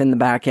stuff in the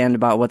back end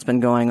about what's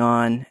been going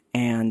on,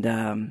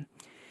 and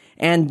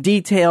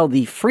detail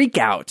the freak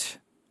out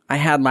I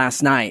had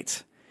last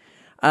night.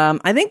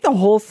 I think this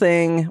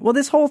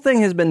whole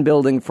thing has been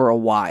building for a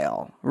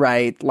while,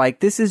 right? Like,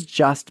 this has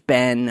just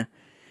been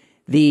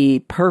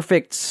the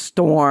perfect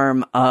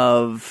storm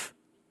of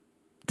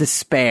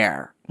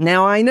despair.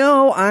 Now, I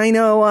know,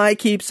 I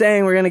keep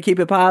saying we're going to keep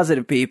it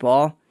positive,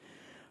 people.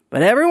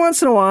 But every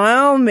once in a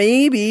while,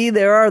 maybe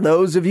there are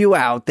those of you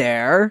out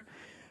there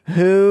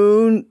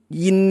who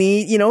you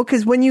need,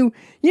 because when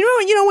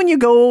when you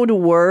go to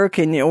work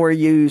or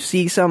you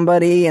see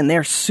somebody and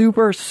they're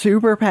super,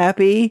 super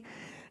peppy,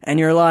 and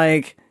you're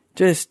like,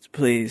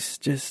 please,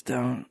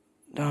 don't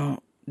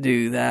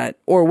do that.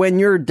 Or when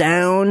you're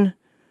down,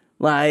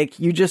 like,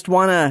 you just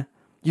want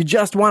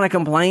to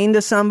complain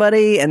to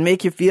somebody and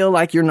make you feel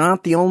like you're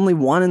not the only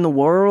one in the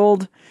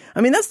world.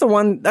 I mean, that's the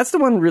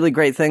one really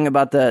great thing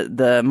about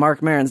the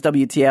Mark Maron's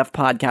WTF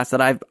podcast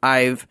that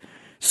I've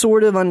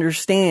sort of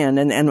understand.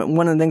 And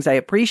one of the things I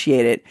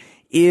appreciate it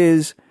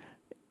is,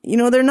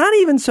 they're not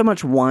even so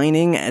much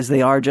whining as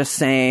they are just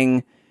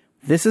saying,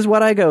 this is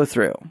what I go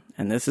through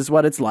and this is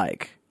what it's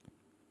like.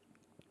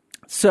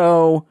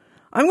 So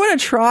I'm going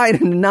to try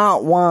to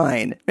not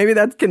whine. Maybe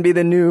that can be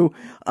the new,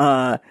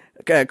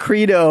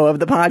 credo of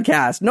the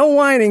podcast. No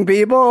whining,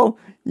 people.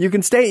 You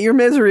can state your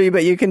misery,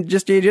 but you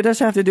just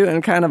have to do it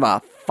in kind of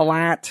a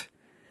flat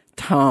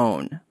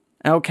tone.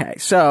 Okay,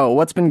 so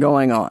what's been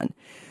going on?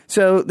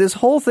 So this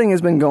whole thing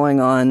has been going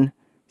on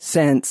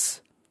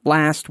since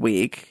last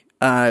week.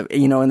 In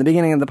the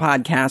beginning of the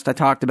podcast, I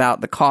talked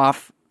about the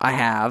cough I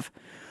have.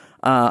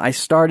 I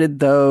started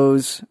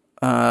those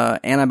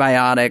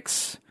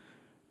antibiotics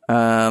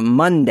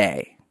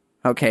Monday.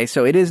 Okay,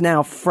 so it is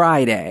now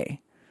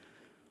Friday.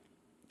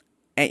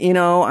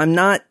 I'm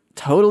not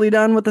totally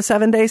done with the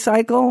 7-day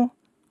cycle.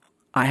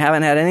 I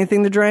haven't had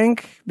anything to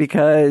drink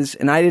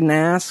and I didn't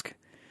ask,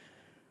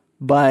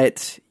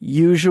 but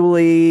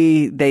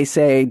usually they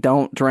say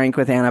don't drink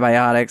with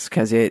antibiotics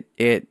because it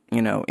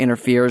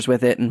interferes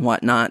with it and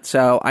whatnot.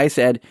 So I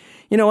said,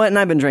 you know what? And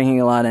I've been drinking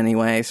a lot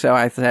anyway. So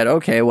I said,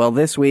 okay, well,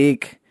 this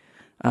week,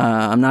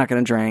 I'm not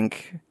going to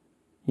drink,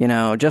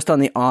 just on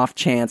the off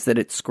chance that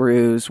it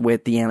screws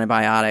with the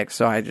antibiotics.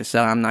 So I just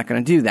said, I'm not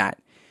going to do that.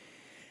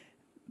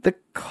 The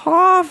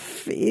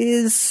cough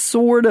is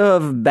sort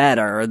of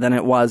better than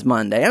it was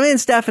Monday. I mean,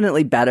 it's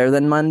definitely better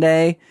than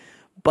Monday,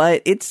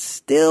 but it's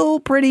still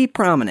pretty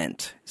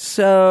prominent.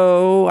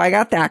 So I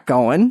got that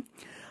going.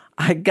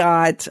 I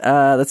got,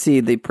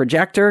 the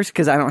projectors,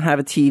 because I don't have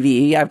a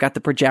TV. I've got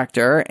the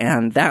projector,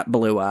 and that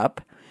blew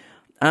up,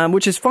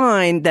 which is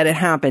fine that it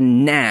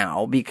happened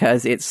now,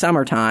 because it's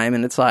summertime,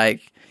 and it's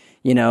like,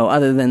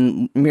 other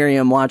than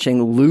Miriam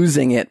watching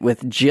Losing It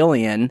with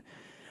Jillian,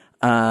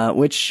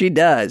 which she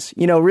does.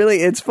 Really,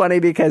 it's funny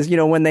because,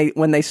 when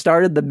they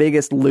started The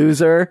Biggest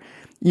Loser,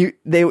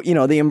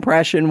 the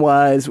impression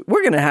was,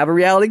 we're going to have a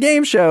reality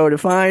game show to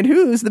find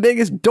who's the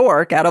biggest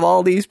dork out of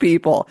all these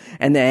people.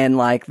 And then,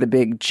 the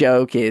big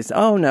joke is,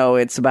 oh no,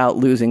 it's about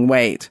losing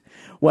weight.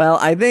 Well,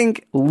 I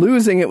think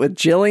Losing It with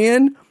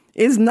Jillian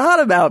is not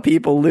about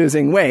people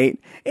losing weight.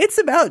 It's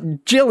about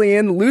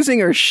Jillian losing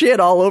her shit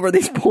all over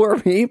these poor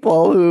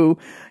people who,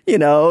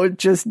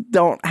 just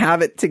don't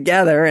have it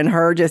together, and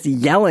her just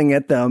yelling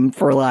at them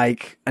for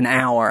an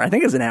hour. I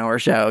think it's an hour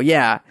show.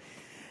 Yeah.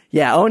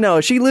 Yeah. Oh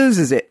no, she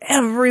loses it.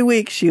 Every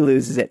week she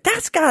loses it.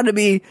 That's gotta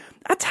be,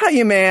 I tell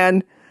you,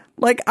 man,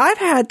 I've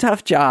had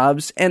tough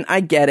jobs and I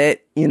get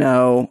it.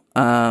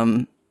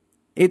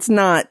 It's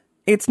not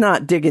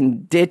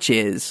digging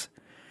ditches.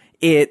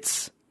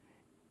 It's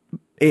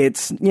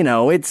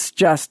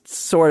just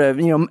sort of,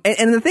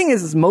 and the thing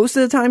is most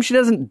of the time she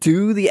doesn't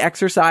do the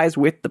exercise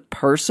with the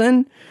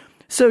person.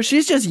 So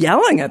she's just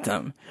yelling at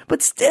them.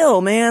 But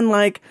still,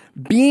 man,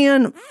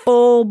 being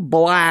full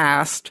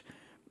blast,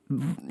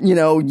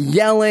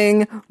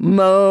 yelling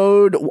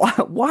mode,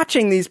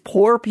 watching these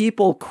poor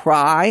people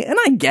cry, and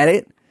I get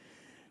it.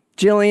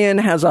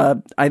 Jillian has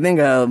I think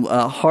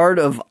a heart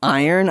of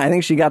iron. I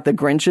think she got the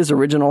Grinch's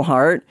original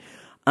heart.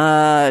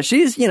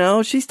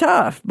 She's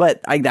tough,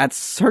 but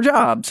that's her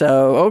job.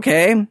 So,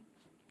 okay.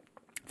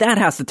 That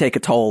has to take a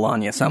toll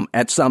on you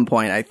at some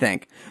point, I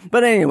think.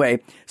 But anyway,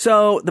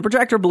 so the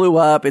projector blew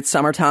up. It's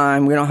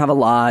summertime. We don't have a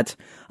lot.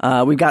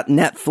 We've got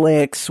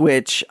Netflix,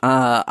 which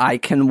I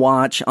can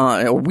watch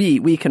on, or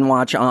we can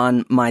watch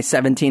on my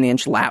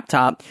 17-inch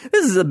laptop.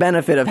 This is a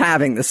benefit of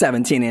having the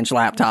 17-inch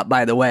laptop,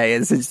 by the way,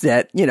 is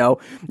that,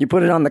 you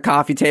put it on the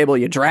coffee table,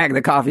 you drag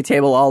the coffee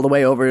table all the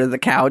way over to the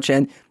couch,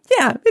 and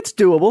yeah, it's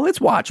doable. It's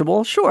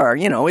watchable. Sure.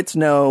 It's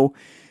no,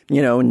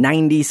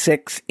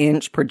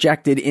 96-inch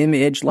projected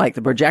image like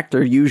the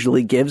projector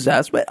usually gives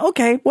us, but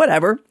okay,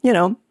 whatever,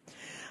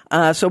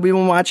 So we've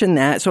been watching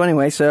that. So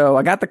anyway, so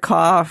I got the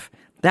cough,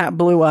 that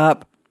blew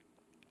up.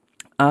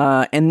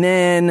 And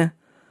then,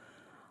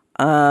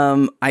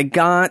 I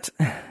got,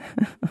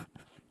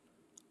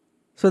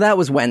 so that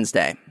was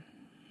Wednesday.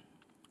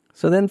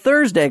 So then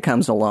Thursday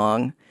comes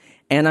along,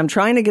 and I'm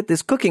trying to get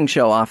this cooking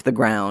show off the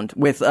ground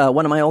with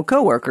one of my old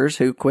coworkers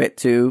who quit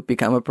to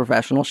become a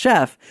professional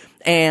chef.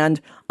 And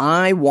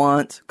I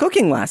want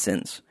cooking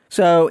lessons.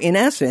 So in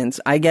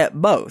essence, I get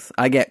both.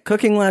 I get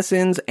cooking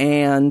lessons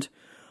and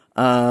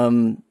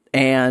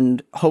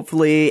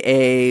hopefully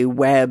a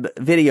web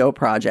video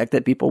project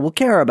that people will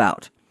care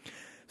about.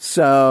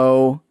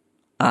 So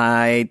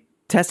I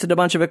tested a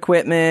bunch of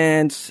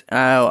equipment.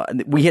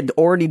 We had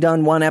already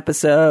done one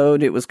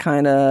episode. It was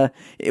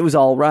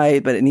all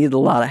right, but it needed a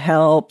lot of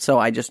help. So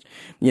I just,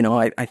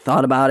 I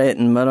thought about it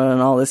and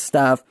all this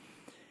stuff.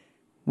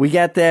 We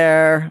get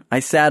there. I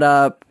set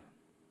up.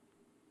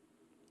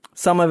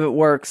 Some of it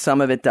works, some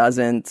of it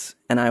doesn't.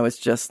 And I was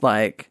just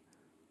like,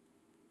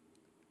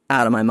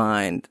 out of my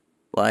mind.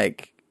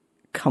 Like,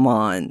 come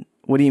on.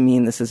 What do you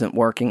mean this isn't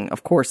working?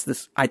 Of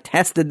course, I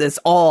tested this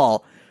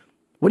all.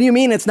 What do you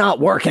mean it's not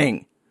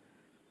working?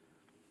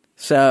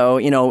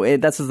 So,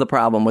 this is the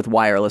problem with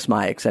wireless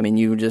mics. I mean,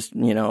 you just,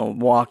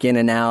 walk in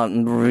and out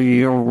and,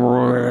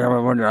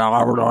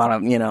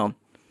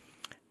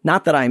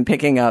 not that I'm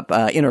picking up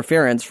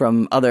interference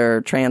from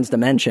other trans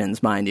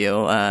dimensions, mind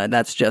you.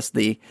 That's just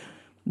the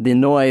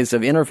noise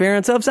of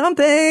interference of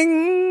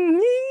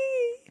something.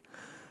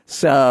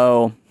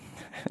 So,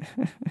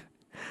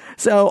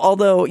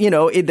 although,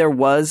 there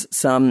was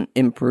some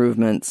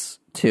improvements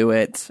to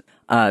it,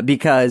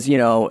 because,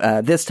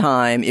 this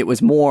time it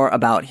was more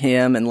about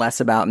him and less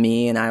about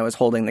me, and I was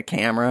holding the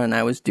camera and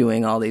I was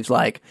doing all these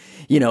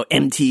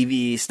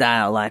MTV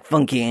style,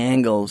 funky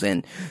angles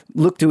and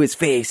look to his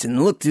face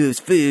and look to his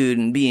food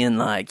and being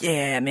like,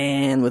 yeah,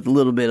 man, with a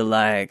little bit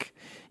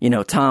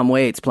of Tom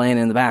Waits playing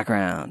in the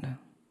background.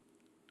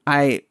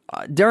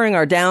 During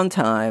our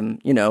downtime,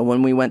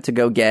 when we went to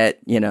go get,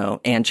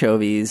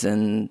 anchovies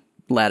and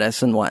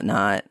lettuce and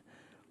whatnot,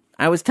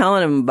 I was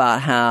telling him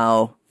about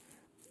how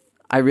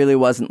I really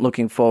wasn't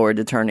looking forward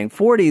to turning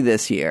 40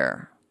 this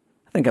year.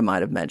 I think I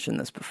might have mentioned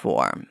this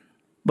before.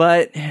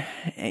 But,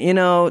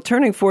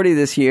 turning 40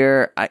 this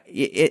year, I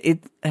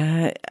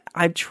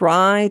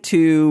try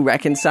to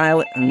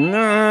reconcile it.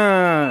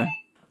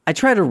 I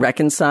try to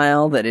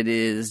reconcile that it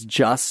is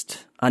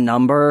just a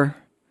number.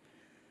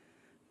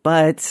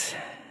 But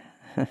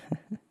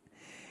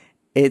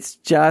it's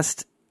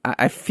just,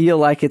 I feel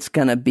like it's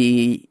going to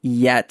be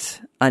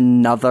yet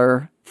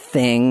another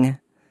thing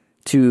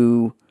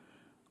to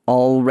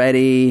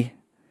already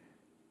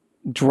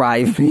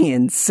drive me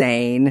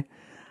insane.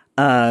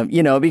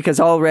 Because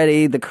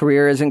already the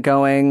career isn't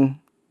going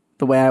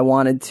the way I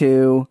wanted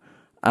to.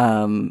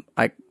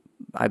 I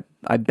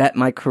bet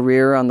my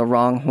career on the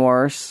wrong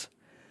horse,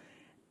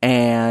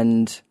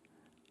 and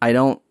I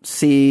don't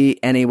see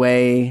any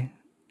way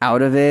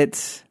out of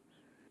it.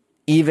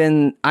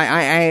 Even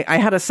I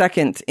had a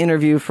second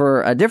interview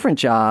for a different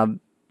job,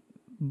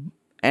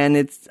 and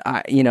it's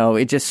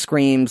it just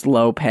screams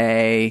low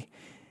pay,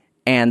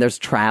 and there's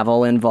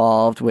travel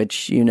involved,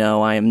 which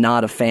I am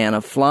not a fan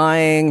of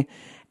flying.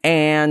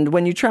 And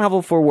when you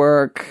travel for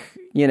work,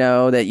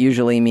 that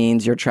usually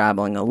means you're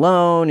traveling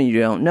alone and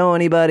you don't know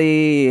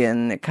anybody,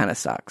 and it kind of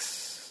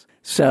sucks.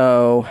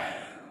 So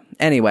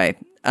anyway,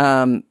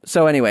 so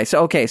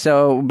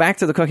back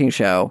to the cooking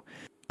show.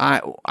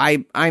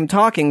 I'm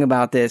talking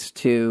about this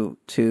to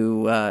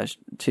the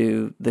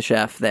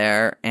chef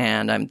there,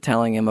 and I'm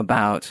telling him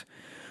about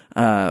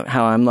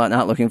how I'm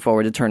not looking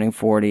forward to turning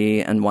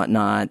 40 and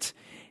whatnot.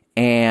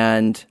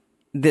 And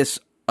this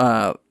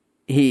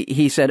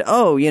he said,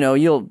 "Oh,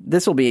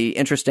 this will be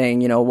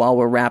interesting, while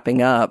we're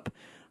wrapping up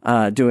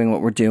doing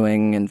what we're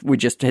doing." And we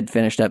just had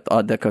finished up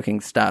the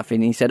cooking stuff,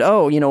 and he said,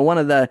 "Oh, one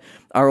of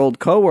our old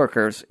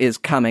coworkers is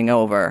coming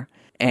over."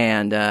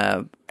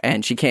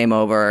 And she came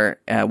over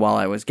while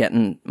I was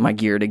getting my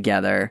gear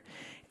together,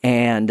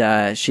 and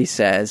she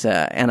says,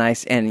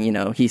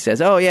 he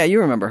says, "Oh yeah, you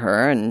remember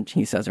her?" And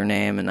he says her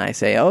name, and I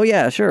say, "Oh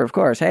yeah, sure, of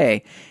course,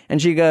 hey."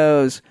 And she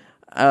goes,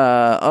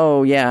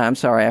 "Oh yeah, I'm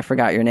sorry, I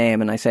forgot your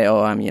name." And I say,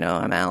 "Oh, I'm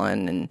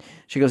Alan." And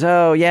she goes,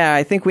 "Oh yeah,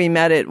 I think we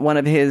met at one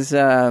of his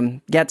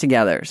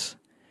get-togethers."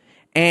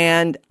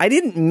 And I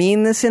didn't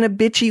mean this in a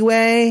bitchy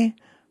way,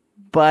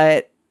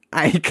 but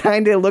I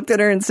kind of looked at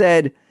her and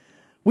said,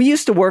 "We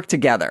used to work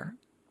together."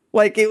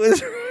 Like, it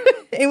was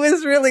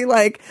really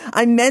like,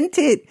 I meant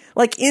it.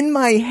 Like, in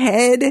my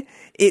head,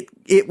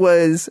 it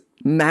was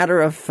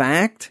matter of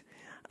fact.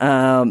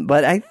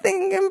 But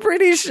I'm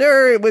pretty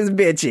sure it was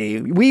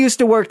bitchy. We used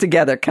to work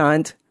together,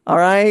 cunt. All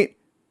right?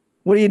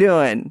 What are you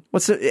doing?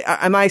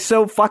 Am I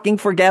so fucking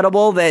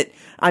forgettable that,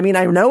 I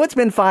know it's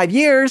been 5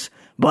 years,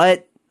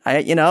 but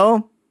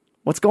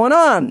what's going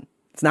on?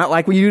 It's not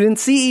like you didn't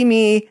see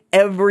me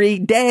every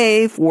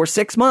day for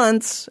 6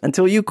 months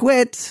until you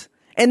quit.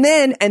 And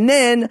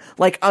then,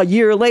 like a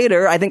year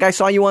later, I think I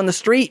saw you on the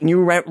street and you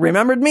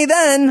remembered me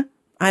then.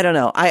 I don't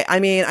know.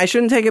 I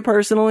shouldn't take it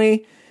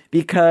personally,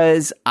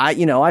 because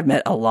I've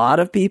met a lot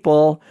of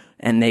people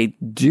and they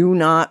do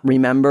not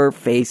remember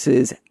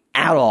faces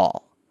at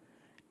all.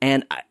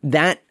 And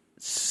that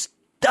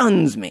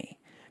stuns me,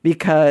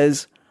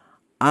 because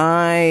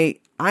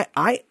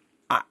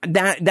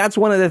that's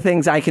one of the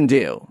things I can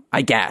do,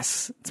 I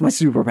guess. It's my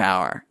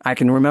superpower. I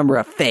can remember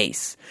a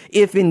face,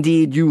 if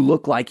indeed you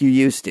look like you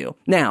used to.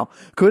 Now,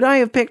 could I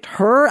have picked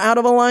her out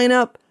of a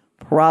lineup?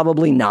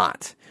 Probably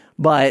not.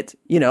 But,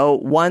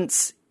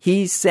 once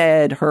he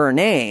said her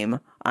name,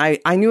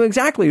 I knew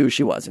exactly who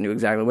she was. I knew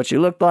exactly what she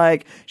looked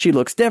like. She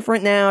looks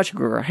different now. She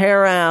grew her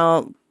hair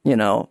out,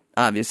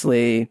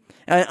 obviously.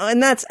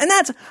 And that's,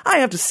 I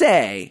have to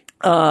say,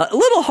 a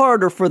little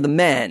harder for the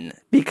men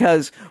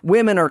because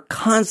women are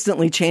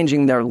constantly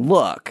changing their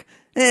look.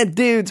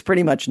 Dudes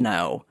pretty much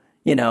know.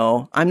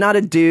 I'm not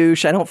a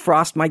douche. I don't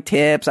frost my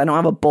tips. I don't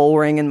have a bull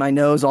ring in my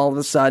nose all of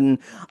a sudden.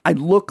 I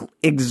look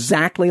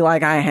exactly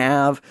like I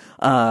have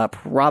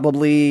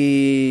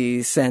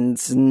probably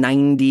since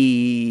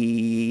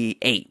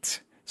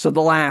 98. So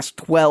the last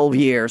 12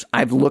 years,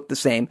 I've looked the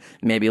same.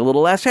 Maybe a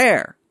little less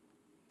hair,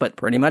 but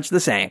pretty much the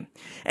same.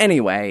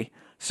 Anyway,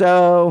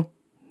 so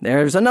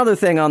there's another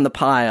thing on the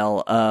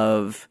pile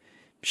of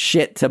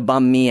shit to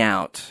bum me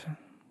out.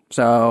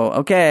 So,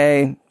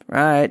 okay.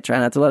 Right, try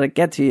not to let it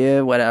get to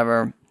you,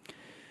 whatever.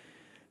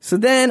 So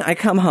then I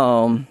come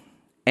home,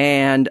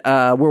 and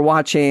we're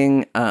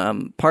watching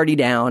Party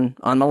Down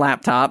on the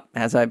laptop,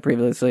 as I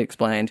previously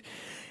explained.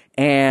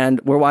 And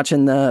we're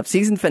watching the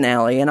season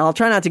finale, and I'll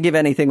try not to give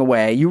anything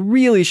away. You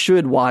really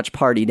should watch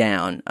Party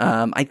Down.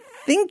 I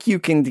think you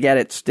can get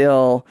it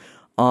still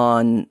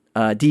on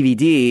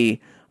DVD,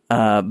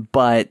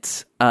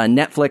 but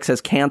Netflix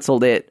has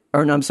canceled it.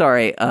 Or no, I'm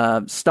sorry,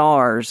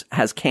 Starz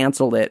has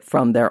canceled it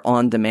from their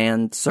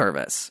on-demand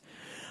service.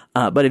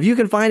 But if you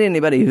can find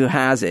anybody who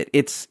has it,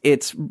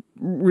 it's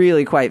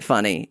really quite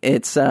funny.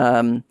 It's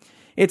the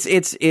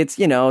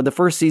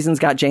first season's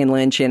got Jane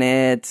Lynch in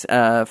it,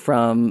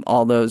 from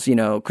all those,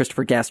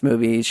 Christopher Guest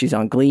movies. She's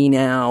on Glee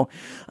now.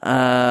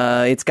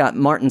 It's got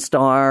Martin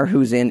Starr,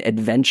 who's in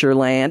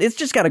Adventureland. It's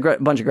just got a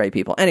bunch of great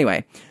people.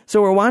 Anyway,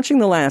 so we're watching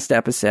the last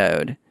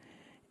episode,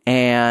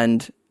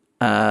 and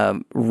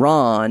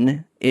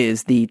Ron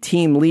is the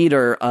team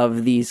leader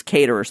of these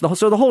caterers.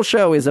 So the whole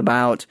show is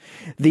about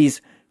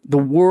the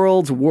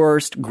world's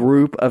worst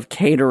group of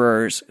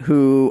caterers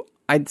who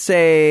I'd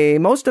say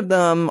most of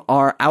them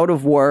are out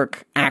of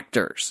work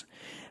actors,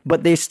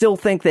 but they still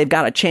think they've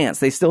got a chance.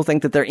 They still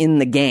think that they're in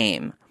the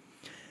game.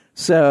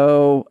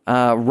 So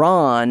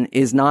Ron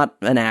is not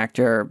an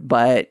actor,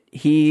 but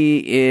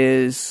he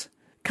is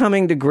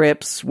coming to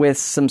grips with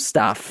some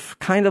stuff,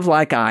 kind of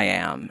like I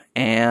am.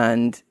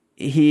 And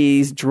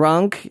he's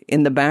drunk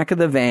in the back of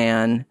the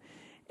van,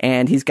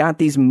 and he's got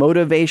these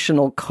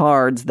motivational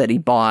cards that he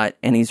bought,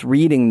 and he's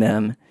reading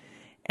them,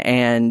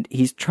 and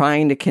he's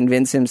trying to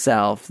convince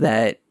himself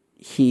that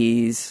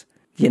he's,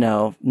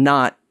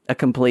 not a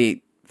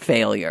complete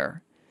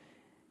failure.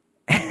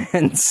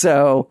 And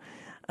so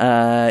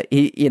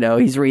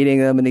he's reading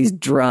them, and he's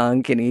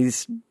drunk,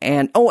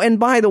 and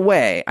by the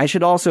way, I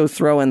should also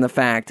throw in the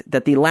fact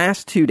that the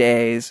last 2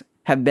 days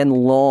have been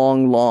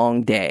long,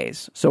 long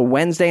days. So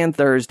Wednesday and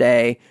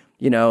Thursday,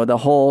 the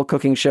whole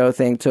cooking show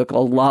thing took a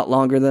lot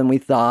longer than we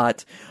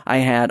thought.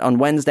 On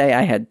Wednesday,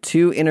 I had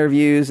 2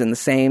 interviews in the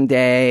same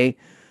day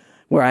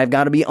where I've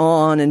got to be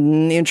on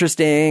and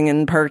interesting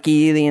and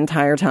perky the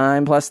entire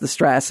time, plus the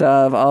stress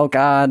of, oh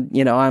God,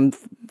 I'm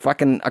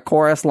fucking a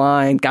chorus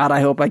line. God, I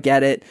hope I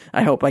get it.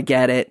 I hope I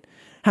get it.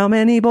 How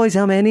many boys,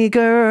 how many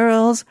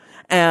girls?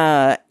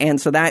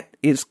 And so that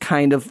is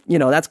kind of,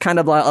 that's kind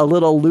of a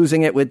little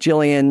losing it with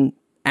Jillian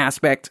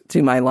aspect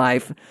to my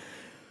life.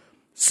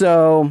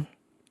 So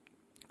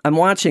I'm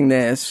watching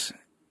this,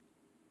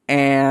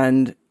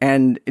 and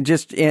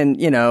just in,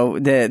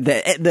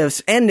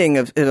 the ending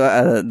of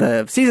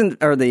the season,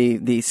 or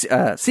the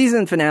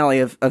season finale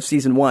of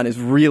season 1 is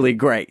really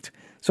great.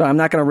 So I'm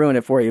not going to ruin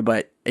it for you,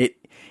 but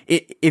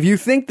if you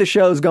think the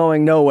show's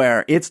going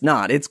nowhere, it's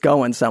not. It's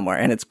going somewhere,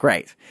 and it's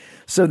great.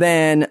 So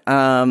then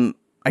I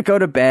go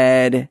to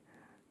bed,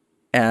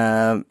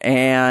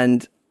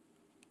 and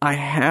I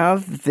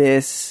have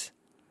this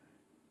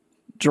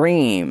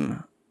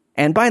dream.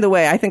 And by the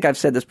way, I think I've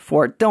said this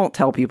before, don't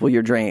tell people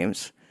your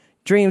dreams.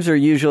 Dreams are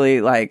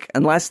usually like,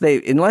 unless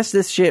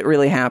this shit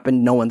really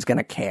happened, no one's going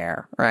to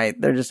care, right?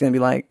 They're just going to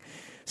be like,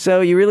 so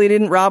you really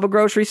didn't rob a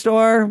grocery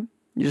store?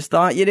 You just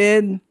thought you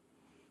did?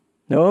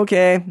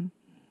 Okay.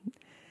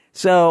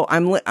 So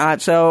I'm going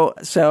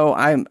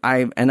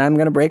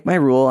to break my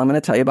rule. I'm going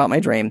to tell you about my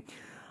dream.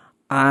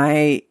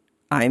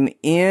 I'm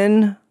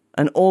in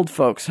an old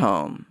folks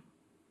home,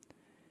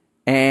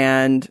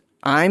 and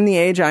I'm the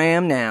age I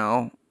am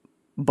now,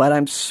 but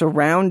I'm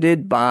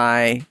surrounded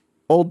by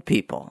old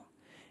people,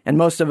 and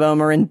most of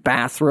them are in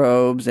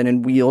bathrobes and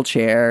in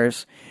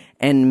wheelchairs,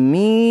 and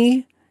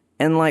me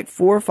and like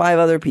 4 or 5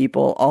 other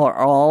people are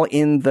all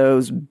in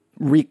those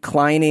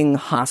reclining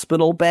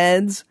hospital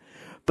beds,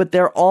 but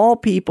they're all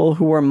people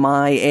who are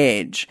my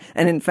age.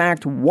 And in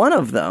fact, one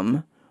of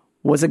them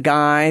was a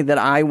guy that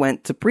I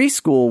went to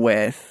preschool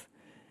with,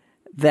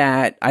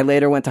 that I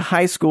later went to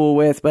high school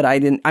with, but I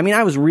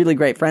was really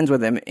great friends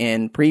with him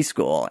in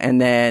preschool. And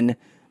then,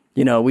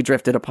 we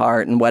drifted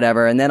apart and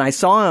whatever. And then I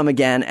saw him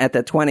again at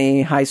the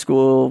 20 high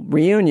school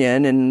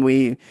reunion, and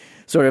we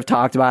sort of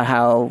talked about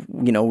how,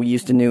 we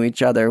used to know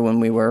each other when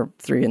we were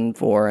 3 and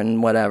 4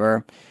 and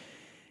whatever.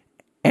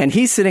 And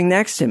he's sitting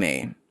next to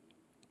me,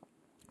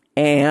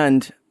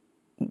 and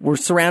we're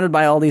surrounded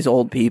by all these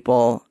old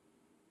people.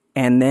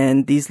 And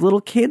then these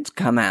little kids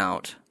come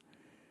out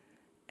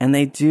and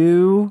they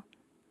do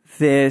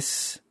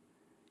this,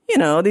 you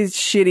know, these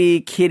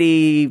shitty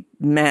kiddie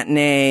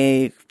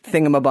matinee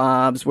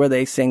thingamabobs where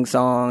they sing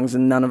songs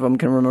and none of them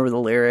can remember the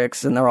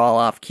lyrics and they're all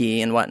off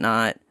key and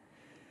whatnot.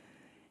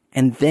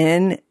 And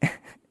then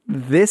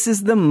this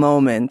is the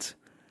moment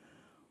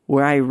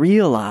where I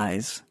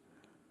realize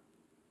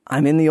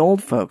I'm in the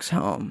old folks'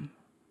 home.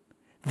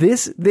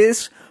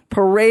 This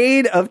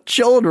parade of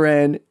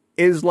children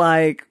is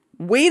like,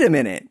 wait a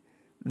minute.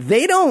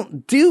 They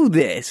don't do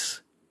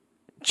this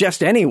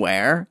just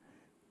anywhere.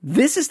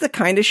 This is the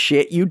kind of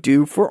shit you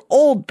do for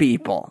old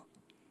people.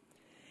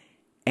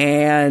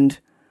 And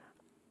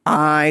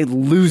I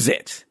lose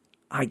it.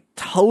 I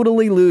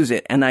totally lose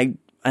it. And I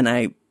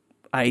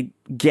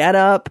get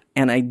up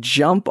and I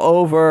jump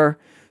over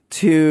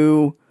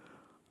to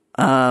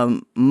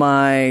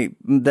my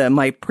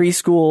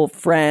preschool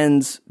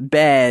friend's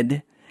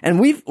bed,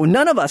 and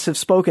none of us have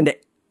spoken to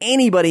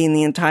anybody in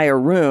the entire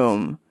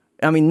room.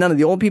 I mean, none of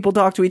the old people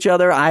talk to each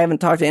other. I haven't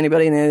talked to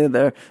anybody in any of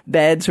the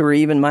beds who are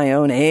even my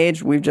own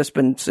age. We've just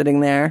been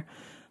sitting there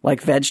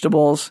like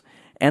vegetables,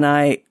 and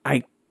I'm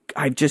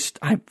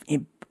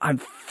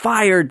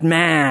fired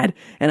mad,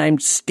 and I'm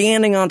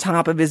standing on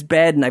top of his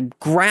bed, and I'm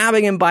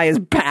grabbing him by his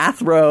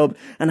bathrobe,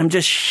 and I'm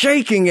just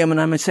shaking him, and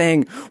I'm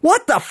saying,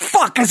 what the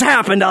fuck has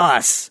happened to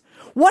us?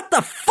 What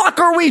the fuck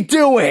are we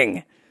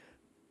doing?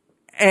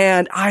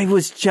 And I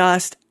was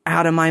just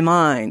out of my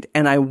mind,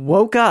 and I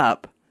woke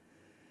up,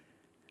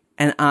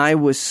 and I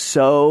was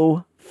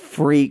so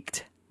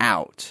freaked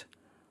out.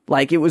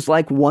 Like, it was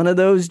like one of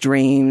those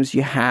dreams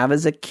you have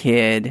as a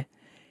kid,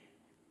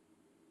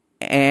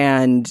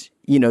 and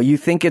you know, you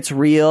think it's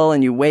real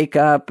and you wake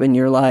up and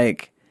you're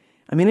like,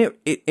 I mean,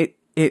 it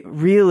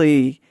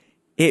really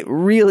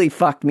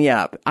fucked me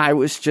up. I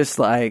was just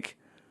like,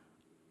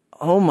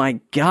 oh my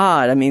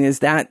God. I mean, is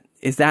that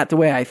the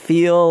way I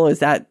feel? Is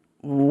that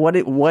what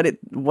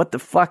the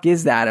fuck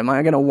is that? Am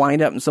I going to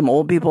wind up in some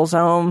old people's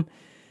home?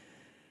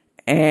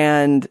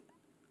 And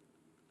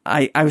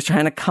I was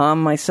trying to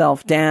calm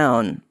myself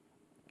down.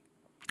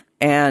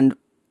 And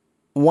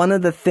one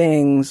of the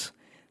things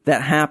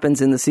that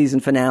happens in the season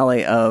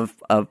finale of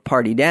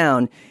Party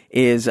Down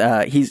is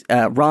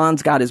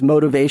Ron's got his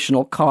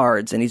motivational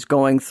cards and he's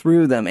going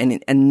through them,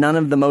 and none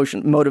of the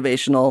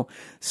motivational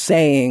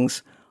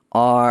sayings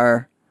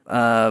are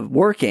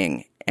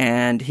working.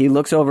 And he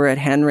looks over at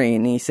Henry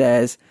and he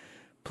says,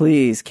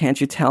 please, can't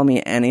you tell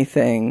me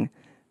anything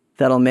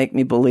that'll make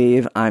me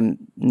believe I'm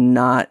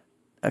not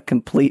a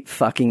complete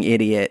fucking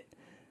idiot,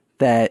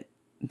 that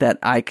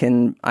I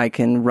can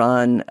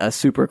run a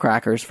Super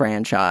Crackers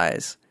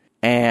franchise?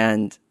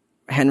 And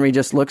Henry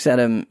just looks at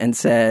him and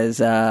says,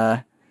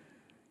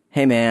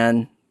 hey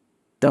man,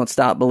 don't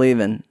stop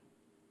believing.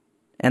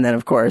 And then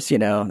of course, you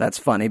know, that's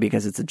funny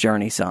because it's a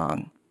Journey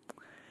song.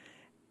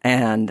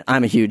 And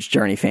I'm a huge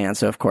Journey fan,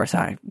 so of course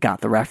I got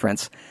the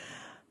reference.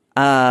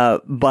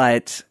 So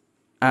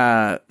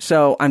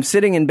I'm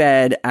sitting in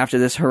bed after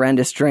this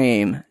horrendous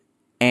dream,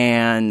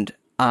 and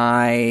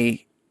I'm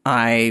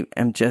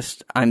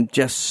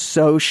just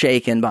so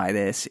shaken by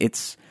this.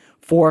 It's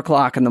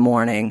 4:00 in the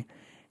morning.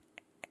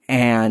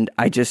 And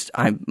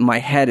my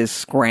head is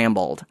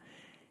scrambled,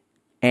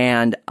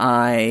 and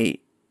I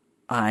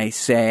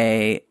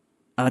say,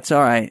 oh, it's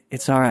all right.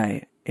 It's all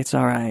right. It's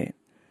all right.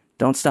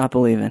 Don't stop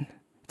believing.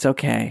 It's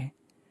okay.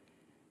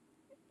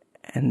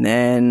 And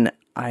then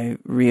I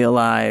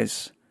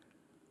realize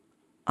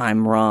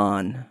I'm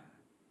Ron,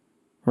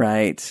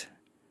 right?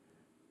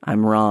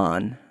 I'm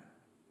Ron.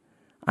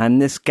 I'm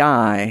this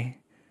guy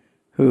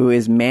who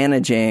is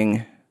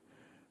managing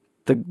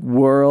the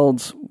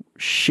world's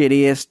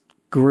shittiest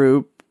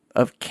group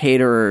of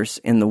caterers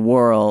in the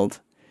world.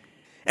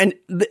 And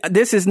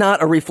this is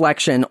not a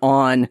reflection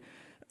on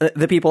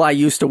the people I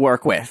used to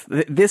work with.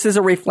 This is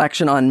a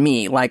reflection on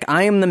me. Like,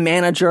 I am the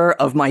manager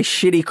of my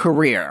shitty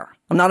career.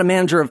 I'm not a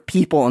manager of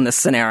people in this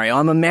scenario.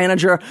 I'm a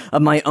manager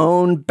of my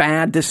own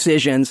bad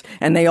decisions,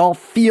 and they all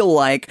feel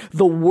like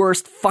the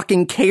worst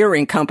fucking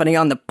catering company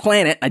on the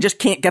planet. I just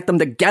can't get them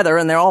together,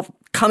 and they're all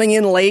coming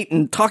in late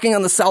and talking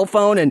on the cell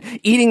phone and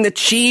eating the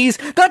cheese.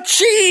 The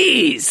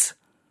cheese!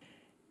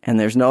 And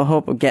there's no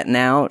hope of getting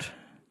out.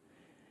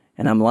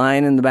 And I'm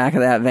lying in the back of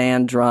that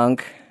van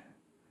drunk.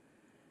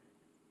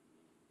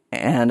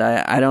 And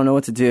I don't know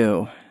what to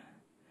do.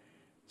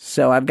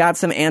 So I've got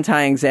some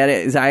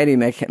anti-anxiety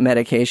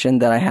medication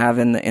that I have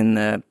in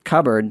the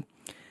cupboard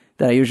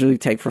that I usually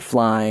take for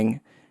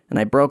flying. And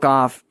I broke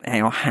off,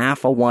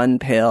 half of one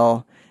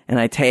pill, and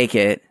I take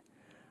it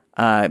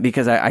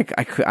because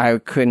I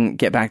couldn't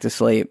get back to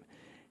sleep.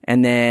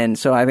 And then,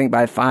 so I think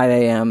by 5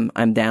 a.m.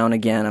 I'm down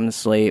again. I'm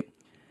asleep.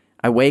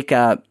 I wake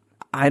up.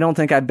 I don't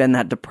think I've been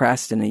that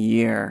depressed in a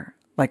year.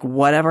 Like,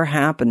 whatever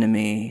happened to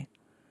me?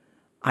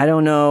 I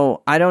don't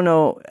know.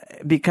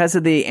 Because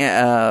of the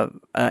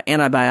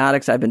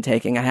antibiotics I've been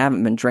taking, I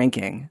haven't been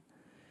drinking.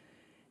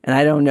 And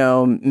I don't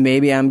know,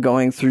 maybe I'm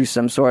going through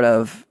some sort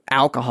of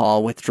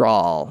alcohol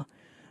withdrawal.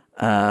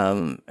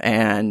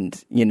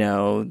 And, you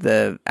know,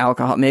 the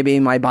alcohol, maybe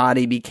my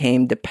body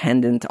became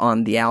dependent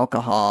on the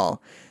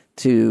alcohol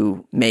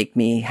to make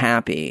me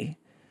happy.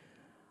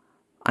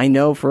 I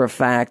know for a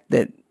fact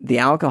that the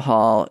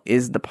alcohol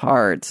is the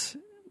part,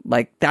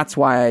 like, that's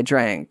why I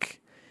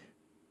drank,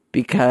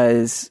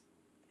 because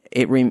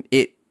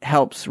it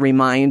helps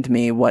remind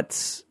me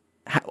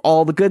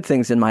all the good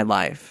things in my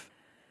life.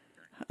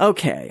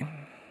 Okay,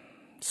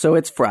 so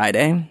it's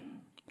Friday,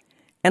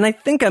 and I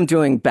think I'm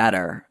doing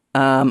better.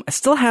 I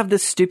still have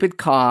this stupid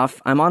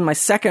cough. I'm on my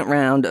second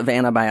round of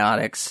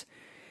antibiotics,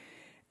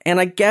 and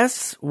I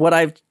guess what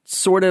I've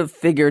sort of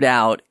figured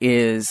out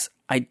is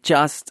I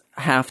just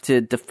have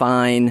to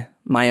define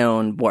my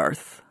own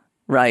worth,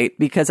 right?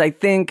 Because I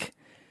think,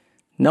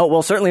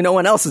 certainly no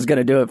one else is going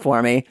to do it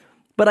for me,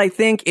 but I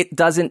think it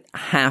doesn't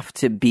have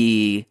to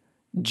be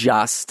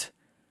just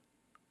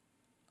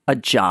a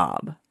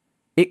job.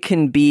 It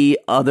can be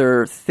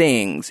other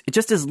things,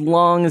 just as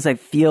long as I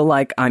feel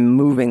like I'm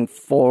moving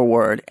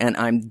forward and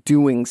I'm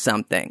doing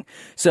something.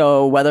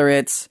 So whether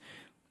it's,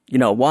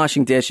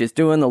 washing dishes,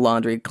 doing the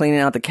laundry, cleaning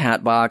out the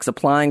cat box,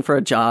 applying for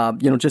a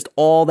job, just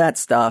all that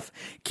stuff,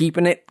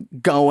 keeping it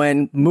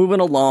going, moving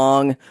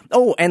along.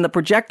 Oh, and the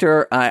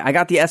projector, I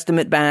got the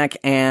estimate back,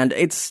 and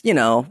it's,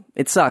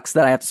 it sucks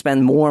that I have to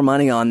spend more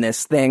money on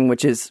this thing,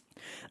 which is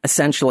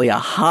essentially a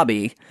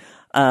hobby.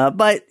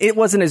 But it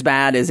wasn't as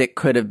bad as it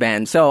could have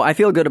been. So I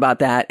feel good about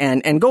that.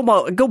 And go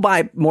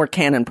buy more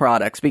Canon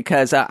products,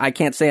 because I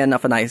can't say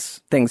enough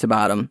nice things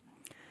about them.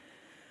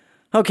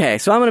 Okay,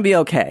 so I'm going to be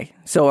okay.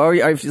 So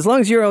as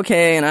long as you're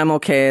okay and I'm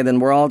okay, then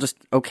we're all just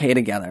okay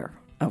together.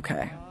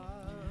 Okay.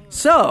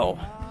 So,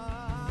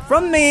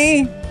 from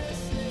me,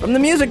 from the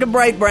music of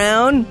Bright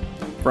Brown,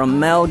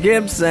 from Mel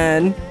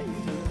Gibson,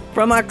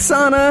 from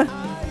Oksana,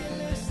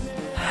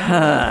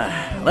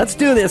 let's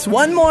do this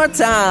one more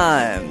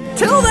time.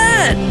 Till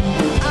then!